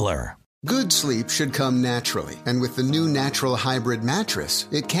 1-800-GAMBLER. Good sleep should come naturally, and with the new Natural Hybrid mattress,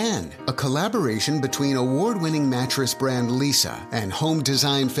 it can. A collaboration between award-winning mattress brand Leesa and home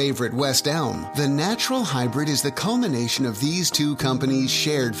design favorite West Elm, the Natural Hybrid is the culmination of these 2 companies'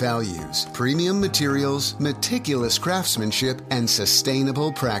 shared values: premium materials, meticulous craftsmanship, and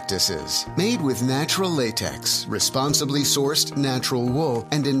sustainable practices. Made with natural latex, responsibly sourced natural wool,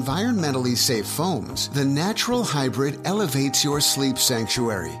 and environmentally safe foams, the Natural Hybrid elevates your sleep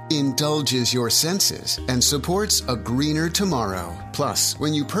sanctuary, indulges your senses, and supports a greener tomorrow. Plus,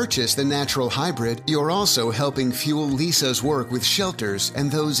 when you purchase the Natural Hybrid, you're also helping fuel Leesa's work with shelters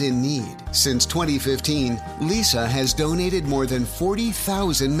and those in need. Since 2015, Leesa has donated more than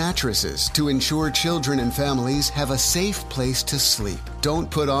 40,000 mattresses to ensure children and families have a safe place to sleep.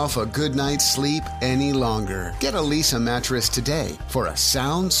 Don't put off a good night's sleep any longer. Get a Leesa mattress today for a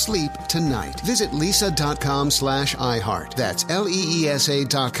sound sleep tonight. Visit leesa.com/iHeart. That's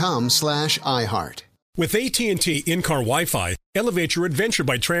LEESA.com/iHeart. With AT&T in-car Wi-Fi, Elevate your adventure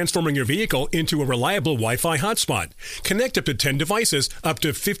by transforming your vehicle into a reliable Wi-Fi hotspot. Connect up to 10 devices up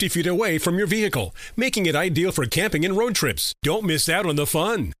to 50 feet away from your vehicle, making it ideal for camping and road trips. Don't miss out on the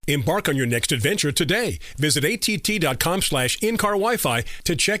fun. Embark on your next adventure today. Visit att.com/in-car Wi-Fi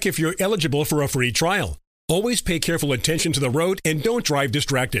to check if you're eligible for a free trial. Always pay careful attention to the road and don't drive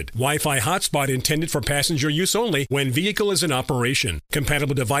distracted. Wi-Fi hotspot intended for passenger use only when vehicle is in operation.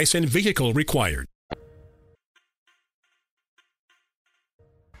 Compatible device and vehicle required.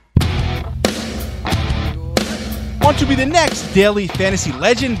 Want to be the next daily fantasy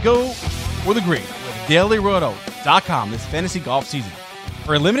legend? Go for the green with DailyRoto.com this fantasy golf season.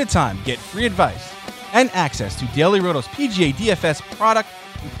 For a limited time, get free advice and access to Daily Roto's PGA DFS product,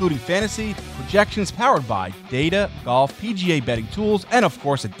 including fantasy projections powered by Data Golf, PGA betting tools, and of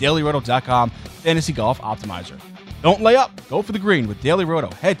course, a DailyRoto.com fantasy golf optimizer. Don't lay up. Go for the green with Daily Roto.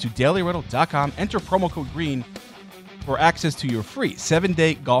 Head to DailyRoto.com, enter promo code GREEN for access to your free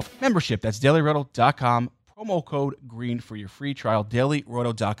 7-day golf membership. That's DailyRoto.com. Promo code GREEN for your free trial,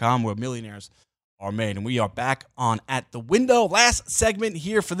 DailyRoto.com, where millionaires are made. And we are back on At the Window. Last segment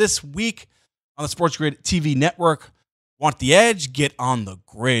here for this week on the Sports Grid TV network. Want the edge? Get on the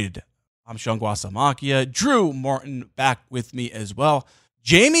grid. I'm Sean Guasamakia. Drew Martin back with me as well.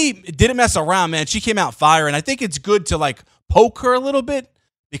 Jamie didn't mess around, man. She came out fire, and I think it's good to poke her a little bit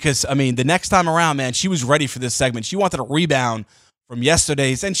because, the next time around, man, she was ready for this segment. She wanted a rebound from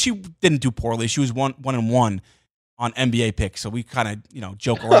yesterday's, and she didn't do poorly. She was 1-1 on NBA picks, so we kind of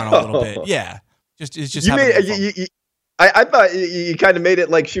joke around a little bit. Yeah, just. I thought you kind of made it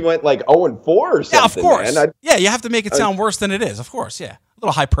like she went 0-4 or something. Yeah, of course. Man. You have to make it sound worse than it is. Of course, yeah. A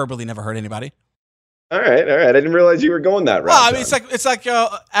little hyperbole never hurt anybody. All right. I didn't realize you were going that route. Well, it's like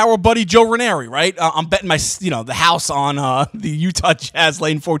our buddy Joe Ranieri, right? I'm betting the house on the Utah Jazz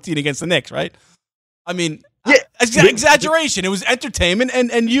lane 14 against the Knicks, right? Yeah, exaggeration. It was entertainment,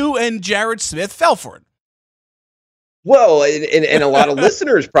 and you and Jared Smith fell for it. Well, and a lot of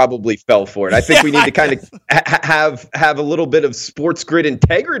listeners probably fell for it. I think we need to kind of have a little bit of Sports Grid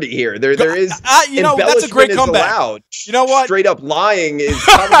integrity here. There is, that's a great comeback. Allowed. You know what? Straight up lying is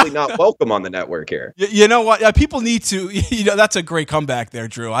probably not welcome on the network here. You know what? People need to. That's a great comeback there,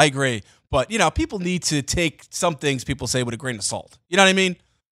 Drew. I agree, but people need to take some things people say with a grain of salt. You know what I mean?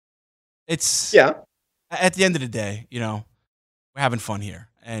 It's At the end of the day, we're having fun here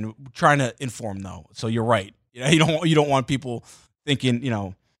and we're trying to inform, though. So you're right. You don't want people thinking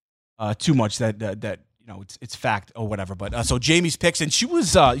too much that it's fact or whatever. But so Jamie's picks, and she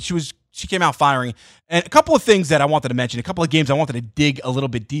came out firing, and a couple of things that I wanted to mention, a couple of games I wanted to dig a little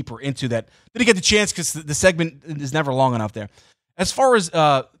bit deeper into that didn't get the chance because the segment is never long enough there. As far as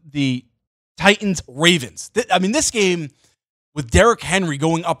the Titans Ravens, this game, with Derrick Henry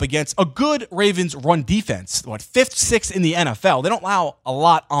going up against a good Ravens run defense, 5th, 6th in the NFL. They don't allow a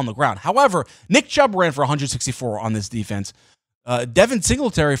lot on the ground. However, Nick Chubb ran for 164 on this defense. Devin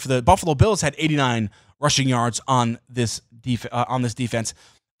Singletary for the Buffalo Bills had 89 rushing yards on this defense.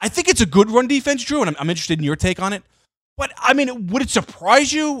 I think it's a good run defense, Drew, and I'm interested in your take on it. But, would it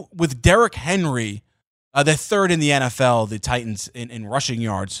surprise you with Derrick Henry, the third in the NFL, the Titans, in rushing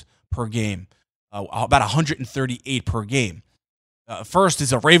yards per game, about 138 per game? First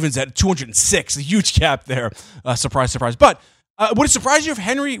is the Ravens at 206, a huge gap there. Surprise. But would it surprise you if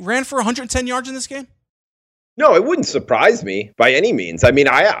Henry ran for 110 yards in this game? No, it wouldn't surprise me by any means.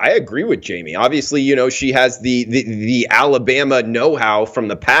 I agree with Jamie. Obviously, she has the Alabama know-how from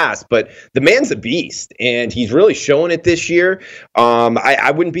the past, but the man's a beast, and he's really showing it this year.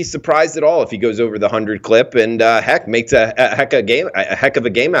 I wouldn't be surprised at all if he goes over the 100 clip and makes a heck of a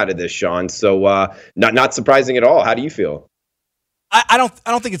game out of this, Sean. So not surprising at all. How do you feel? I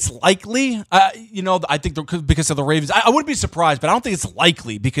don't think it's likely. I think because of the Ravens, I wouldn't be surprised, but I don't think it's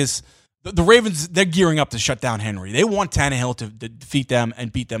likely because the Ravens, they're gearing up to shut down Henry. They want Tannehill to defeat them and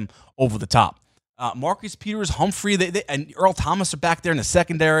beat them over the top. Marcus Peters, Humphrey, and Earl Thomas are back there in the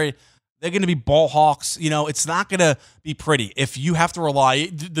secondary. They're going to be ball hawks. It's not going to be pretty if you have to rely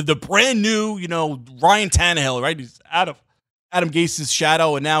the brand new, Ryan Tannehill, right? He's out of Adam Gase's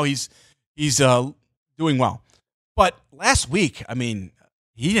shadow, and now he's doing well. But last week, he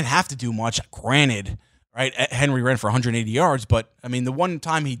didn't have to do much. Granted, right? Henry ran for 180 yards, but the one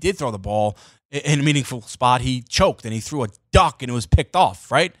time he did throw the ball in a meaningful spot, he choked and he threw a duck and it was picked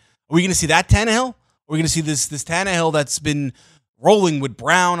off, right? Are we going to see that Tannehill? Are we going to see this Tannehill that's been rolling with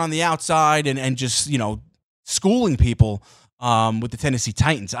Brown on the outside and just, schooling people with the Tennessee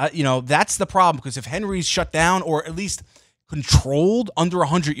Titans? That's the problem, because if Henry's shut down or at least controlled under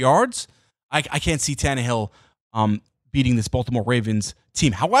 100 yards, I can't see Tannehill beating this Baltimore Ravens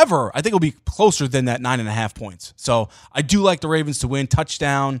team. However, I think it'll be closer than that 9.5 points. So I do like the Ravens to win.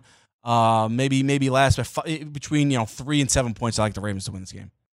 Touchdown, maybe last between 3 and 7 points. I like the Ravens to win this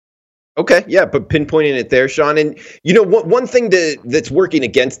game. Okay, yeah, but pinpointing it there, Sean. And, one thing that's working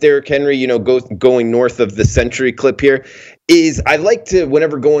against Derrick Henry, going north of the century clip here, is I like to,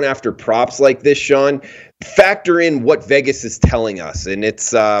 whenever going after props like this, Sean, factor in what Vegas is telling us. And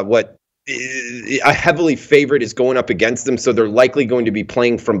it's what a heavily favorite is going up against them, so they're likely going to be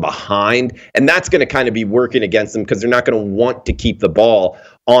playing from behind. And that's going to kind of be working against them because they're not going to want to keep the ball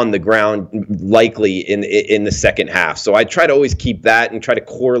on the ground likely in the second half. So I try to always keep that and try to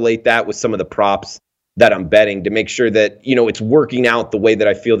correlate that with some of the props that I'm betting to make sure that, it's working out the way that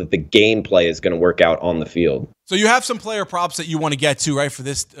I feel that the gameplay is going to work out on the field. So you have some player props that you want to get to, right, for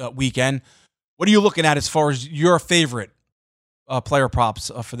this weekend. What are you looking at as far as your favorite player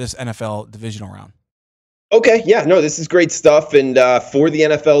props for this NFL divisional round? Okay, yeah, no, this is great stuff. And for the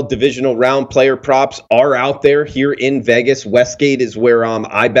NFL divisional round, player props are out there here in Vegas. Westgate is where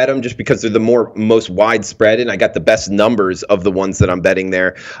I bet them just because they're the most widespread, and I got the best numbers of the ones that I'm betting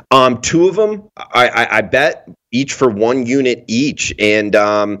there. 2 of them, I bet each for 1 unit each. And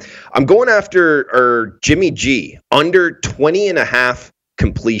I'm going after Jimmy G, under 20.5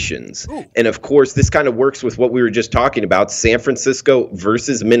 completions. Ooh. And of course, this kind of works with what we were just talking about, San Francisco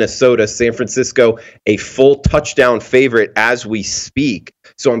versus Minnesota. San Francisco, a full touchdown favorite as we speak.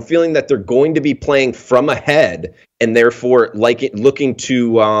 So I'm feeling that they're going to be playing from ahead and therefore looking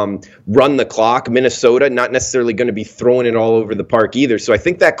to run the clock. Minnesota, not necessarily going to be throwing it all over the park either. So I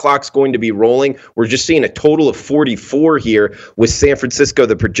think that clock's going to be rolling. We're just seeing a total of 44 here with San Francisco,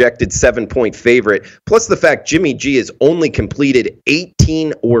 the projected 7-point favorite, plus the fact Jimmy G has only completed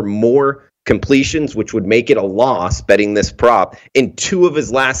 18 or more completions, which would make it a loss betting this prop in 2 of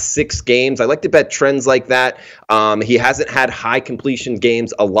his last 6 games. I like to bet trends like that. He hasn't had high completion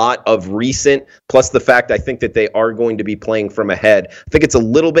games a lot of recent, plus the fact I think that they are going to be playing from ahead. I think it's a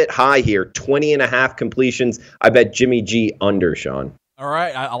little bit high here, 20.5 completions. I bet Jimmy G under, Sean. All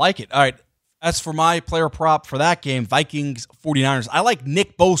right, I like it. All right, as for my player prop for that game, Vikings 49ers, I like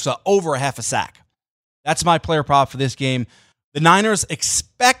Nick Bosa over 0.5 sack. That's my player prop for this game. The Niners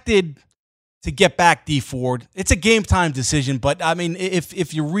expected to get back Dee Ford. It's a game time decision, but I mean,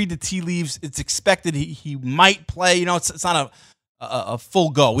 if you read the tea leaves, it's expected he might play. It's not a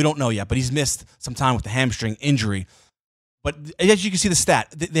full go. We don't know yet, but he's missed some time with the hamstring injury. But as you can see the stat,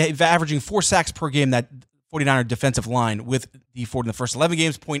 they're averaging 4 sacks per game, that 49er defensive line with Dee Ford in the first 11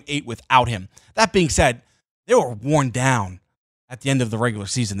 games, 0.8 without him. That being said, they were worn down at the end of the regular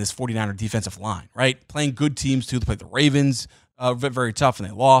season, this 49er defensive line, right? Playing good teams too. They played the Ravens, very tough, and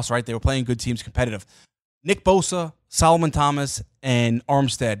they lost, right? They were playing good teams, competitive. Nick Bosa, Solomon Thomas, and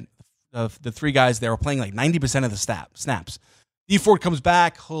Armstead, the 3 guys there, were playing like 90% of the snaps. Dee Ford comes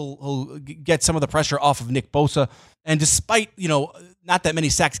back. He'll get some of the pressure off of Nick Bosa. And despite, not that many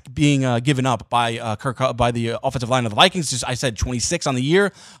sacks being given up by the offensive line of the Vikings, I said 26 on the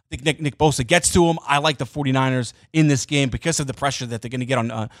year. I think Nick Bosa gets to him. I like the 49ers in this game because of the pressure that they're going to get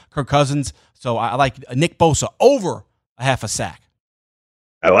on Kirk Cousins. So I like Nick Bosa over 0.5 sack.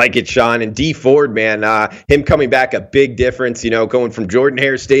 I like it, Sean. And Dee Ford, man, him coming back, a big difference, going from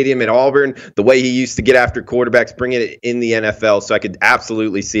Jordan-Hare Stadium at Auburn, the way he used to get after quarterbacks, bringing it in the NFL. So I could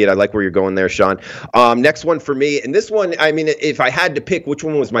absolutely see it. I like where you're going there, Sean. Next one for me. And this one, I mean, if I had to pick which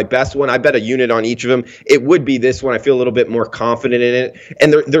one was my best one, I bet a unit on each of them. It would be this one. I feel a little bit more confident in it.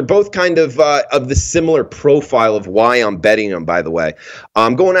 And they're both kind of the similar profile of why I'm betting them, by the way.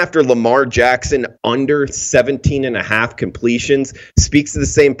 I'm going after Lamar Jackson under 17.5 completions. Speaks to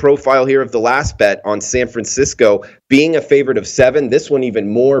the same profile here of the last bet on San Francisco being a favorite of 7. This one even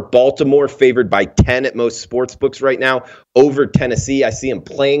more. Baltimore favored by 10 at most sports books right now over Tennessee. I see him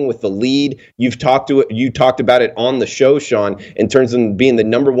playing with the lead. You talked about it on the show, Sean, in terms of being the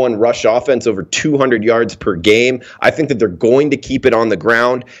number 1 rush offense, over 200 yards per game. I think that they're going to keep it on the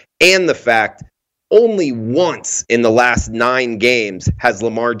ground, and the fact only once in the last 9 games has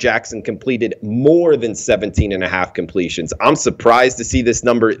Lamar Jackson completed more than 17.5 completions. I'm surprised to see this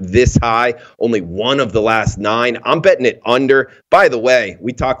number this high. Only 1 of the last 9. I'm betting it under. By the way,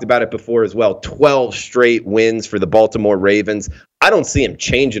 we talked about it before as well. 12 straight wins for the Baltimore Ravens. I don't see him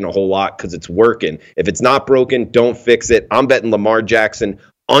changing a whole lot because it's working. If it's not broken, don't fix it. I'm betting Lamar Jackson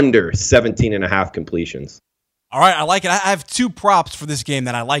under 17.5 completions. All right, I like it. I have 2 props for this game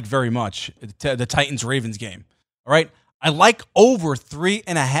that I like very much, the Titans-Ravens game. All right, I like over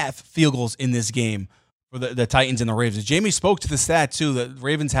 3.5 field goals in this game for the Titans and the Ravens. Jamie spoke to the stat, too. The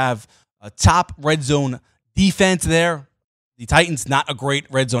Ravens have a top red zone defense there. The Titans, not a great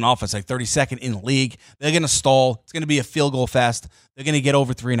red zone offense, like 32nd in the league. They're going to stall. It's going to be a field goal fest. They're going to get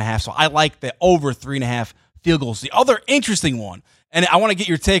over 3.5. So I like the over 3.5 field goals. The other interesting one, and I want to get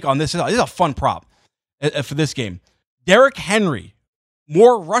your take on this. This is a fun prop for this game. Derrick Henry,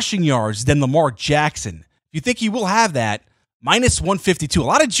 more rushing yards than Lamar Jackson. If you think he will have that, minus 152. A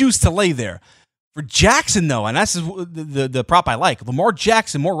lot of juice to lay there. For Jackson, though, and that's the prop I like, Lamar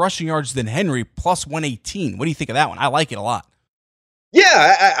Jackson, more rushing yards than Henry, plus 118. What do you think of that one? I like it a lot.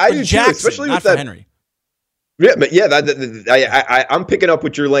 Yeah, I do Jackson, too, especially not with for that. Henry. Yeah, but yeah, I'm picking up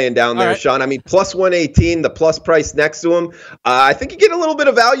what you're laying down there, right, Sean. I mean, plus 118, the plus price next to him. I think you get a little bit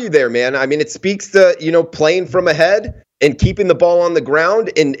of value there, man. I mean, it speaks to, playing from ahead and keeping the ball on the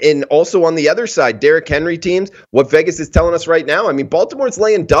ground, and also on the other side, Derrick Henry teams, what Vegas is telling us right now, I mean, Baltimore's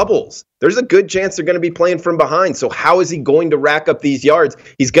laying doubles. There's a good chance they're going to be playing from behind. So how is he going to rack up these yards?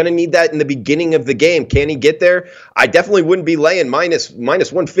 He's going to need that in the beginning of the game. Can he get there? I definitely wouldn't be laying minus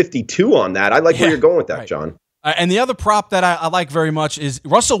 152 on that. I like where you're going with that, right, John. And the other prop that I like very much is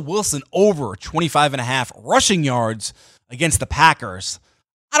Russell Wilson over 25.5 rushing yards against the Packers.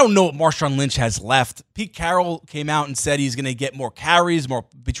 I don't know what Marshawn Lynch has left. Pete Carroll came out and said he's going to get more carries, more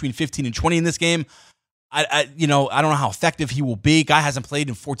between 15 and 20 in this game. I don't know how effective he will be. Guy hasn't played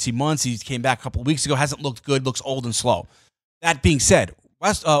in 14 months. He came back a couple of weeks ago. Hasn't looked good. Looks old and slow. That being said,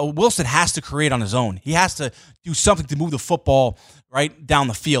 Wilson has to create on his own. He has to do something to move the football right down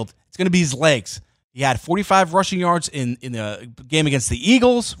the field. It's going to be his legs. He had 45 rushing yards in the game against the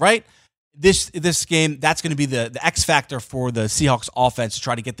Eagles, right? This game, that's going to be the X factor for the Seahawks offense to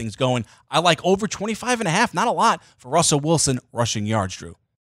try to get things going. I like over 25.5, not a lot, for Russell Wilson rushing yards, Drew.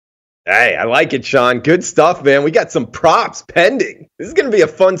 Hey, I like it, Sean. Good stuff, man. We got some props pending. This is going to be a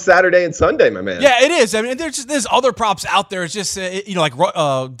fun Saturday and Sunday, my man. Yeah, it is. I mean, there's other props out there. It's just like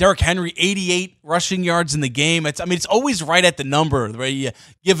Derrick Henry, 88 rushing yards in the game. It's always right at the number where you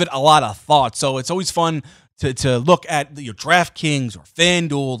give it a lot of thought. So it's always fun to look at your DraftKings or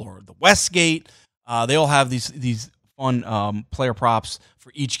FanDuel or the Westgate. They all have these fun player props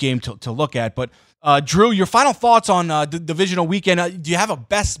for each game to look at. But Drew, your final thoughts on the divisional weekend. Do you have a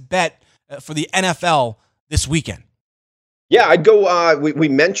best bet for the NFL this weekend? Yeah, I'd go, we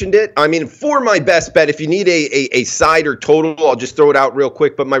mentioned it. I mean, for my best bet, if you need a side or total, I'll just throw it out real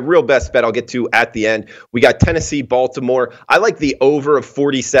quick. But my real best bet I'll get to at the end. We got Tennessee, Baltimore. I like the over of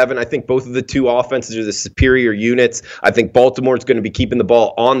 47. I think both of the two offenses are the superior units. I think Baltimore is going to be keeping the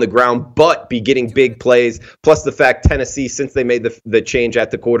ball on the ground, but be getting big plays. Plus the fact Tennessee, since they made the change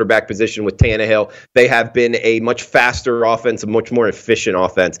at the quarterback position with Tannehill, they have been a much faster offense, a much more efficient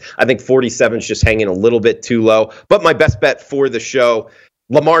offense. I think 47 is just hanging a little bit too low. But my best bet for the show,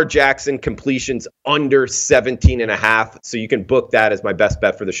 Lamar Jackson completions under 17.5. So you can book that as my best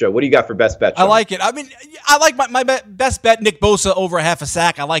bet for the show. What do you got for best bet, Sean? I like it. I mean, I like my best bet, Nick Bosa over a half a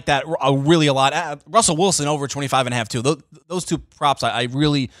sack. I like that really a lot. Russell Wilson over 25.5 too. Those two props I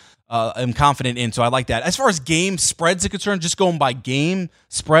really am confident in, so I like that. As far as game spreads are concerned, just going by game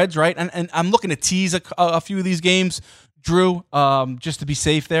spreads, right? And I'm looking to tease a few of these games, Drew, just to be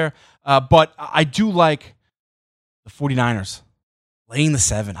safe there. But I do like the 49ers laying the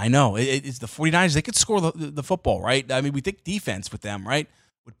 7. I know it's the 49ers. They could score the football, right? I mean, we think defense with them, right?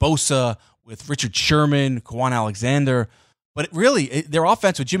 With Bosa, with Richard Sherman, Kwan Alexander. But really, their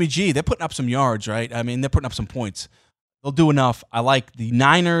offense with Jimmy G, they're putting up some yards, right? I mean, they're putting up some points. They'll do enough. I like the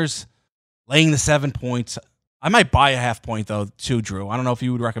Niners laying the 7 points. I might buy a half point, though, too, Drew. I don't know if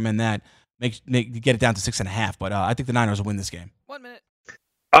you would recommend that. Get it down to 6.5, but I think the Niners will win this game. 1 minute.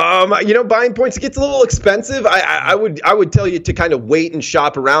 Buying points gets a little expensive. I would tell you to kind of wait and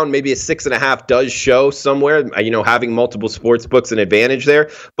shop around. Maybe a 6.5 does show somewhere. Having multiple sports books an advantage there.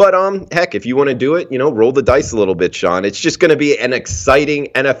 But heck, if you want to do it, roll the dice a little bit, Sean. It's just going to be an exciting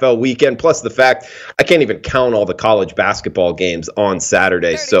NFL weekend. Plus the fact I can't even count all the college basketball games on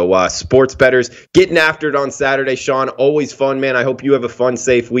Saturday. So sports bettors getting after it on Saturday. Sean, always fun, man. I hope you have a fun,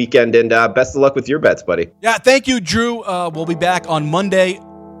 safe weekend, and best of luck with your bets, buddy. Yeah, thank you, Drew. We'll be back on Monday.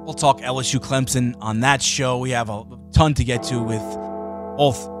 We'll talk LSU Clemson on that show. We have a ton to get to with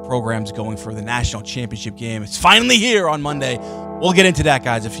both programs going for the national championship game. It's finally here on Monday. We'll get into that,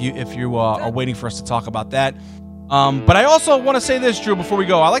 guys, if you are waiting for us to talk about that. But I also want to say this, Drew, before we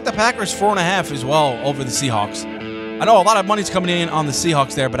go. I like the Packers 4.5 as well over the Seahawks. I know a lot of money's coming in on the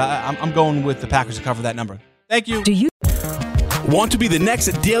Seahawks there, but I'm going with the Packers to cover that number. Thank you. Want to be the next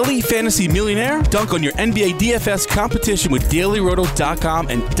daily fantasy millionaire? Dunk on your NBA DFS competition with DailyRoto.com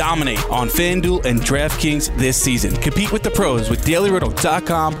and dominate on FanDuel and DraftKings this season. Compete with the pros with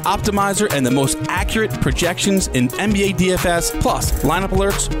DailyRoto.com, Optimizer, and the most accurate projections in NBA DFS, plus lineup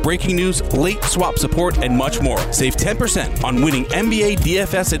alerts, breaking news, late swap support, and much more. Save 10% on winning NBA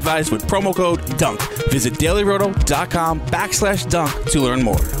DFS advice with promo code DUNK. Visit DailyRoto.com/dunk to learn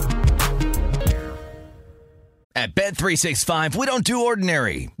more. At Bet365, we don't do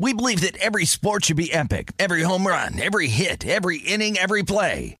ordinary. We believe that every sport should be epic. Every home run, every hit, every inning, every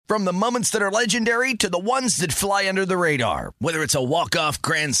play. From the moments that are legendary to the ones that fly under the radar. Whether it's a walk-off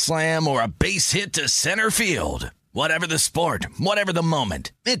grand slam or a base hit to center field. Whatever the sport, whatever the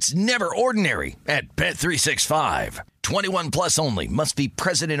moment. It's never ordinary at Bet365. 21 plus only. Must be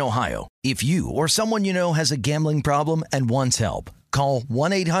present in Ohio. If you or someone you know has a gambling problem and wants help, call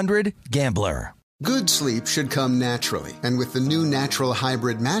 1-800-GAMBLER. Good sleep should come naturally, and with the new Natural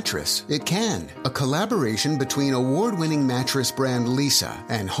Hybrid mattress, it can. A collaboration between award-winning mattress brand Leesa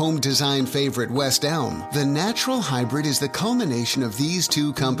and home design favorite West Elm, the Natural Hybrid is the culmination of these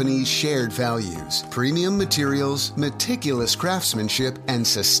two companies' shared values: premium materials, meticulous craftsmanship, and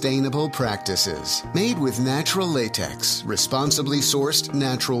sustainable practices. Made with natural latex, responsibly sourced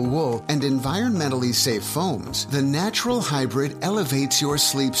natural wool, and environmentally safe foams, the Natural Hybrid elevates your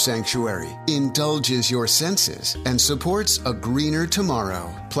sleep sanctuary, indulges your senses, and supports a greener tomorrow.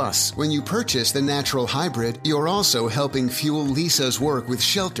 Plus, when you purchase the Natural Hybrid, you're also helping fuel Leesa's work with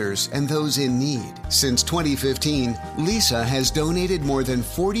shelters and those in need. Since 2015, Leesa has donated more than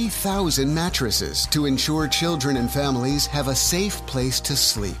 40,000 mattresses to ensure children and families have a safe place to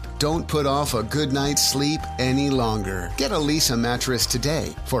sleep. Don't put off a good night's sleep any longer. Get a Leesa mattress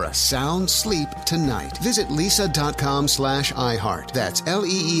today for a sound sleep tonight. Visit leesa.com/iHeart. That's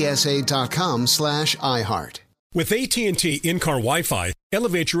LEESA.com/iHeart. With AT&T in-car Wi-Fi,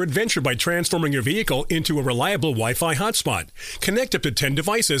 elevate your adventure by transforming your vehicle into a reliable Wi-Fi hotspot. Connect up to 10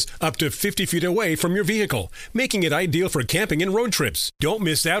 devices up to 50 feet away from your vehicle, making it ideal for camping and road trips. Don't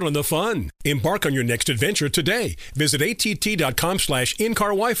miss out on the fun. Embark on your next adventure today. Visit att.com/in-car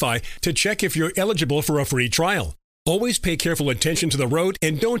Wi-Fi to check if you're eligible for a free trial. Always pay careful attention to the road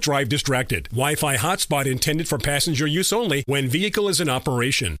and don't drive distracted. Wi-Fi hotspot intended for passenger use only when vehicle is in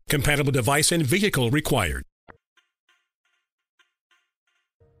operation. Compatible device and vehicle required.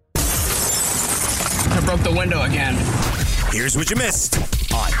 I broke the window again. Here's what you missed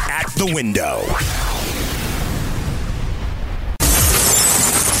on At the Window.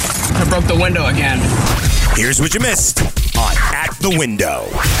 I broke the window again. Here's what you missed on At the Window.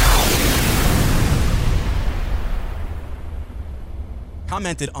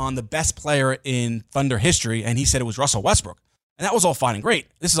 Commented on the best player in Thunder history, and he said it was Russell Westbrook. And that was all fine and great.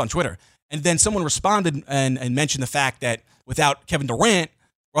 This is on Twitter. And then someone responded and mentioned the fact that without Kevin Durant,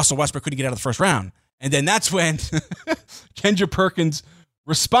 Russell Westbrook couldn't get out of the first round. And then that's when Kendra Perkins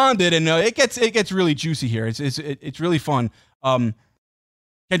responded, and it gets really juicy here. It's really fun.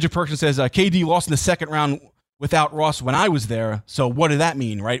 Kendra Perkins says, KD lost in the second round without Ross when I was there. So what did that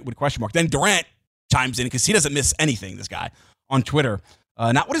mean, right? With a question mark. Then Durant chimes in because he doesn't miss anything, this guy, on Twitter.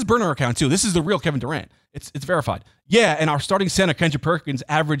 Not with his burner account, too. This is the real Kevin Durant. It's verified. Yeah, and our starting center, Kendra Perkins,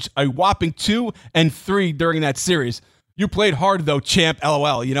 averaged a whopping 2 and 3 during that series. You played hard, though, champ,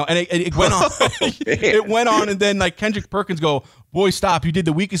 LOL, you know, and it went on. It went on, and then, like, Kendrick Perkins go, boy, stop, you did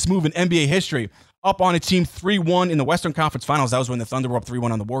the weakest move in NBA history. Up on a team 3-1 in the Western Conference Finals. That was when the Thunder were up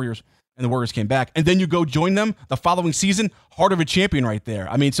 3-1 on the Warriors, and the Warriors came back. And then you go join them the following season, heart of a champion right there.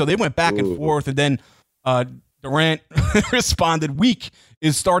 I mean, so they went back and forth, and then Durant responded, weak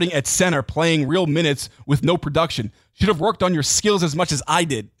is starting at center, playing real minutes with no production. Should have worked on your skills as much as I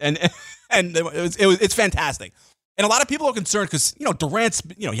did. And it's fantastic. And a lot of people are concerned because, you know, Durant's,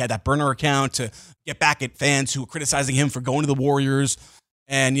 you know, he had that burner account to get back at fans who were criticizing him for going to the Warriors.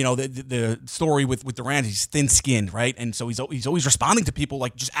 And, you know, the story with Durant, he's thin-skinned, right? And so he's always responding to people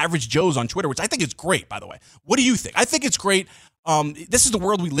like just average Joes on Twitter, which I think is great, by the way. What do you think? I think it's great. This is the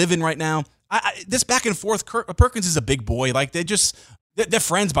world we live in right now. This back and forth, Perkins is a big boy. Like, they're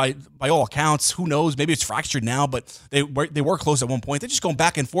friends by all accounts. Who knows? Maybe it's fractured now, but they were close at one point. They're just going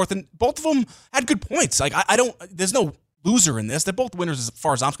back and forth, and both of them had good points. Like, there's no loser in this. They're both winners as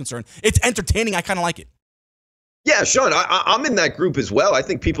far as I'm concerned. It's entertaining. I kind of like it. Yeah, Sean, I'm in that group as well. I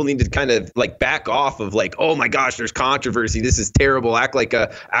think people need to kind of like back off of like, oh my gosh, there's controversy. This is terrible. Act like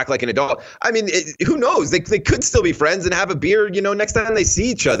an adult. I mean, who knows? They could still be friends and have a beer, next time they see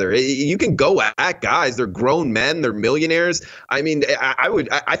each other. You can go at guys. They're grown men. They're millionaires. I mean,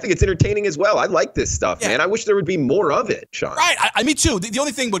 I think it's entertaining as well. I like this stuff, man. I wish there would be more of it, Sean. Right. Me too. The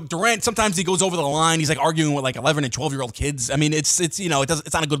only thing with Durant, sometimes he goes over the line. He's like arguing with like 11 and 12-year-old kids. I mean, it's it's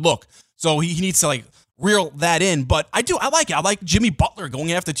not a good look. So he needs to like reel that in, but I like it. I like Jimmy Butler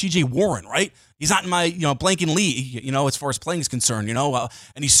going after TJ Warren, right? He's not in my, blanking league, as far as playing is concerned, and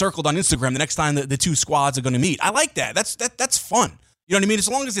he's circled on Instagram the next time the two squads are going to meet. I like that. That's fun. You know what I mean? As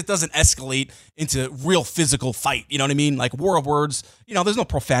long as it doesn't escalate into real physical fight, you know what I mean? Like war of words, there's no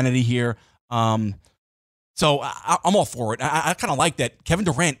profanity here. So I'm all for it. I kind of like that Kevin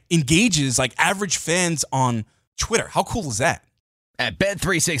Durant engages like average fans on Twitter. How cool is that? At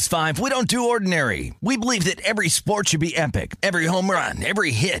Bet365, we don't do ordinary. We believe that every sport should be epic. Every home run,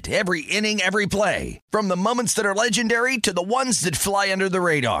 every hit, every inning, every play. From the moments that are legendary to the ones that fly under the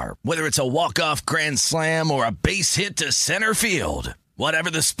radar. Whether it's a walk-off grand slam or a base hit to center field.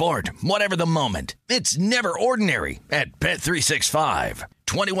 Whatever the sport, whatever the moment. It's never ordinary at Bet365.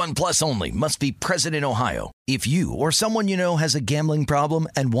 21 plus only. Must be present in Ohio. If you or someone you know has a gambling problem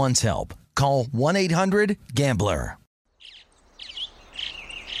and wants help, call 1-800-GAMBLER.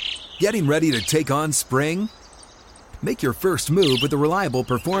 Getting ready to take on spring? Make your first move with the reliable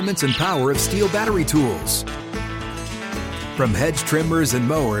performance and power of Steel battery tools. From hedge trimmers and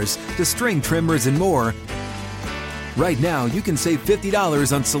mowers to string trimmers and more, right now you can save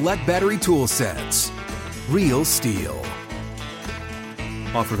 $50 on select battery tool sets. Real Steel.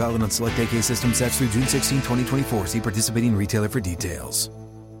 Offer valid on select AK system sets through June 16, 2024. See participating retailer for details.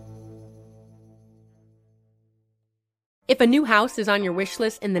 If a new house is on your wish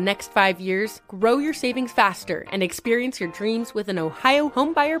list in the next 5 years, grow your savings faster and experience your dreams with an Ohio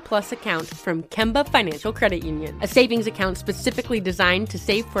Homebuyer Plus account from Kemba Financial Credit Union. A savings account specifically designed to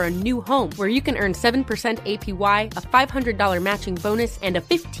save for a new home, where you can earn 7% APY, a $500 matching bonus, and a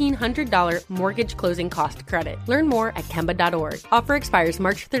 $1,500 mortgage closing cost credit. Learn more at Kemba.org. Offer expires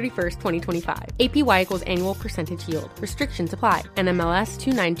March 31st, 2025. APY equals annual percentage yield. Restrictions apply. NMLS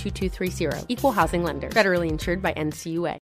 292230. Equal housing lender. Federally insured by NCUA.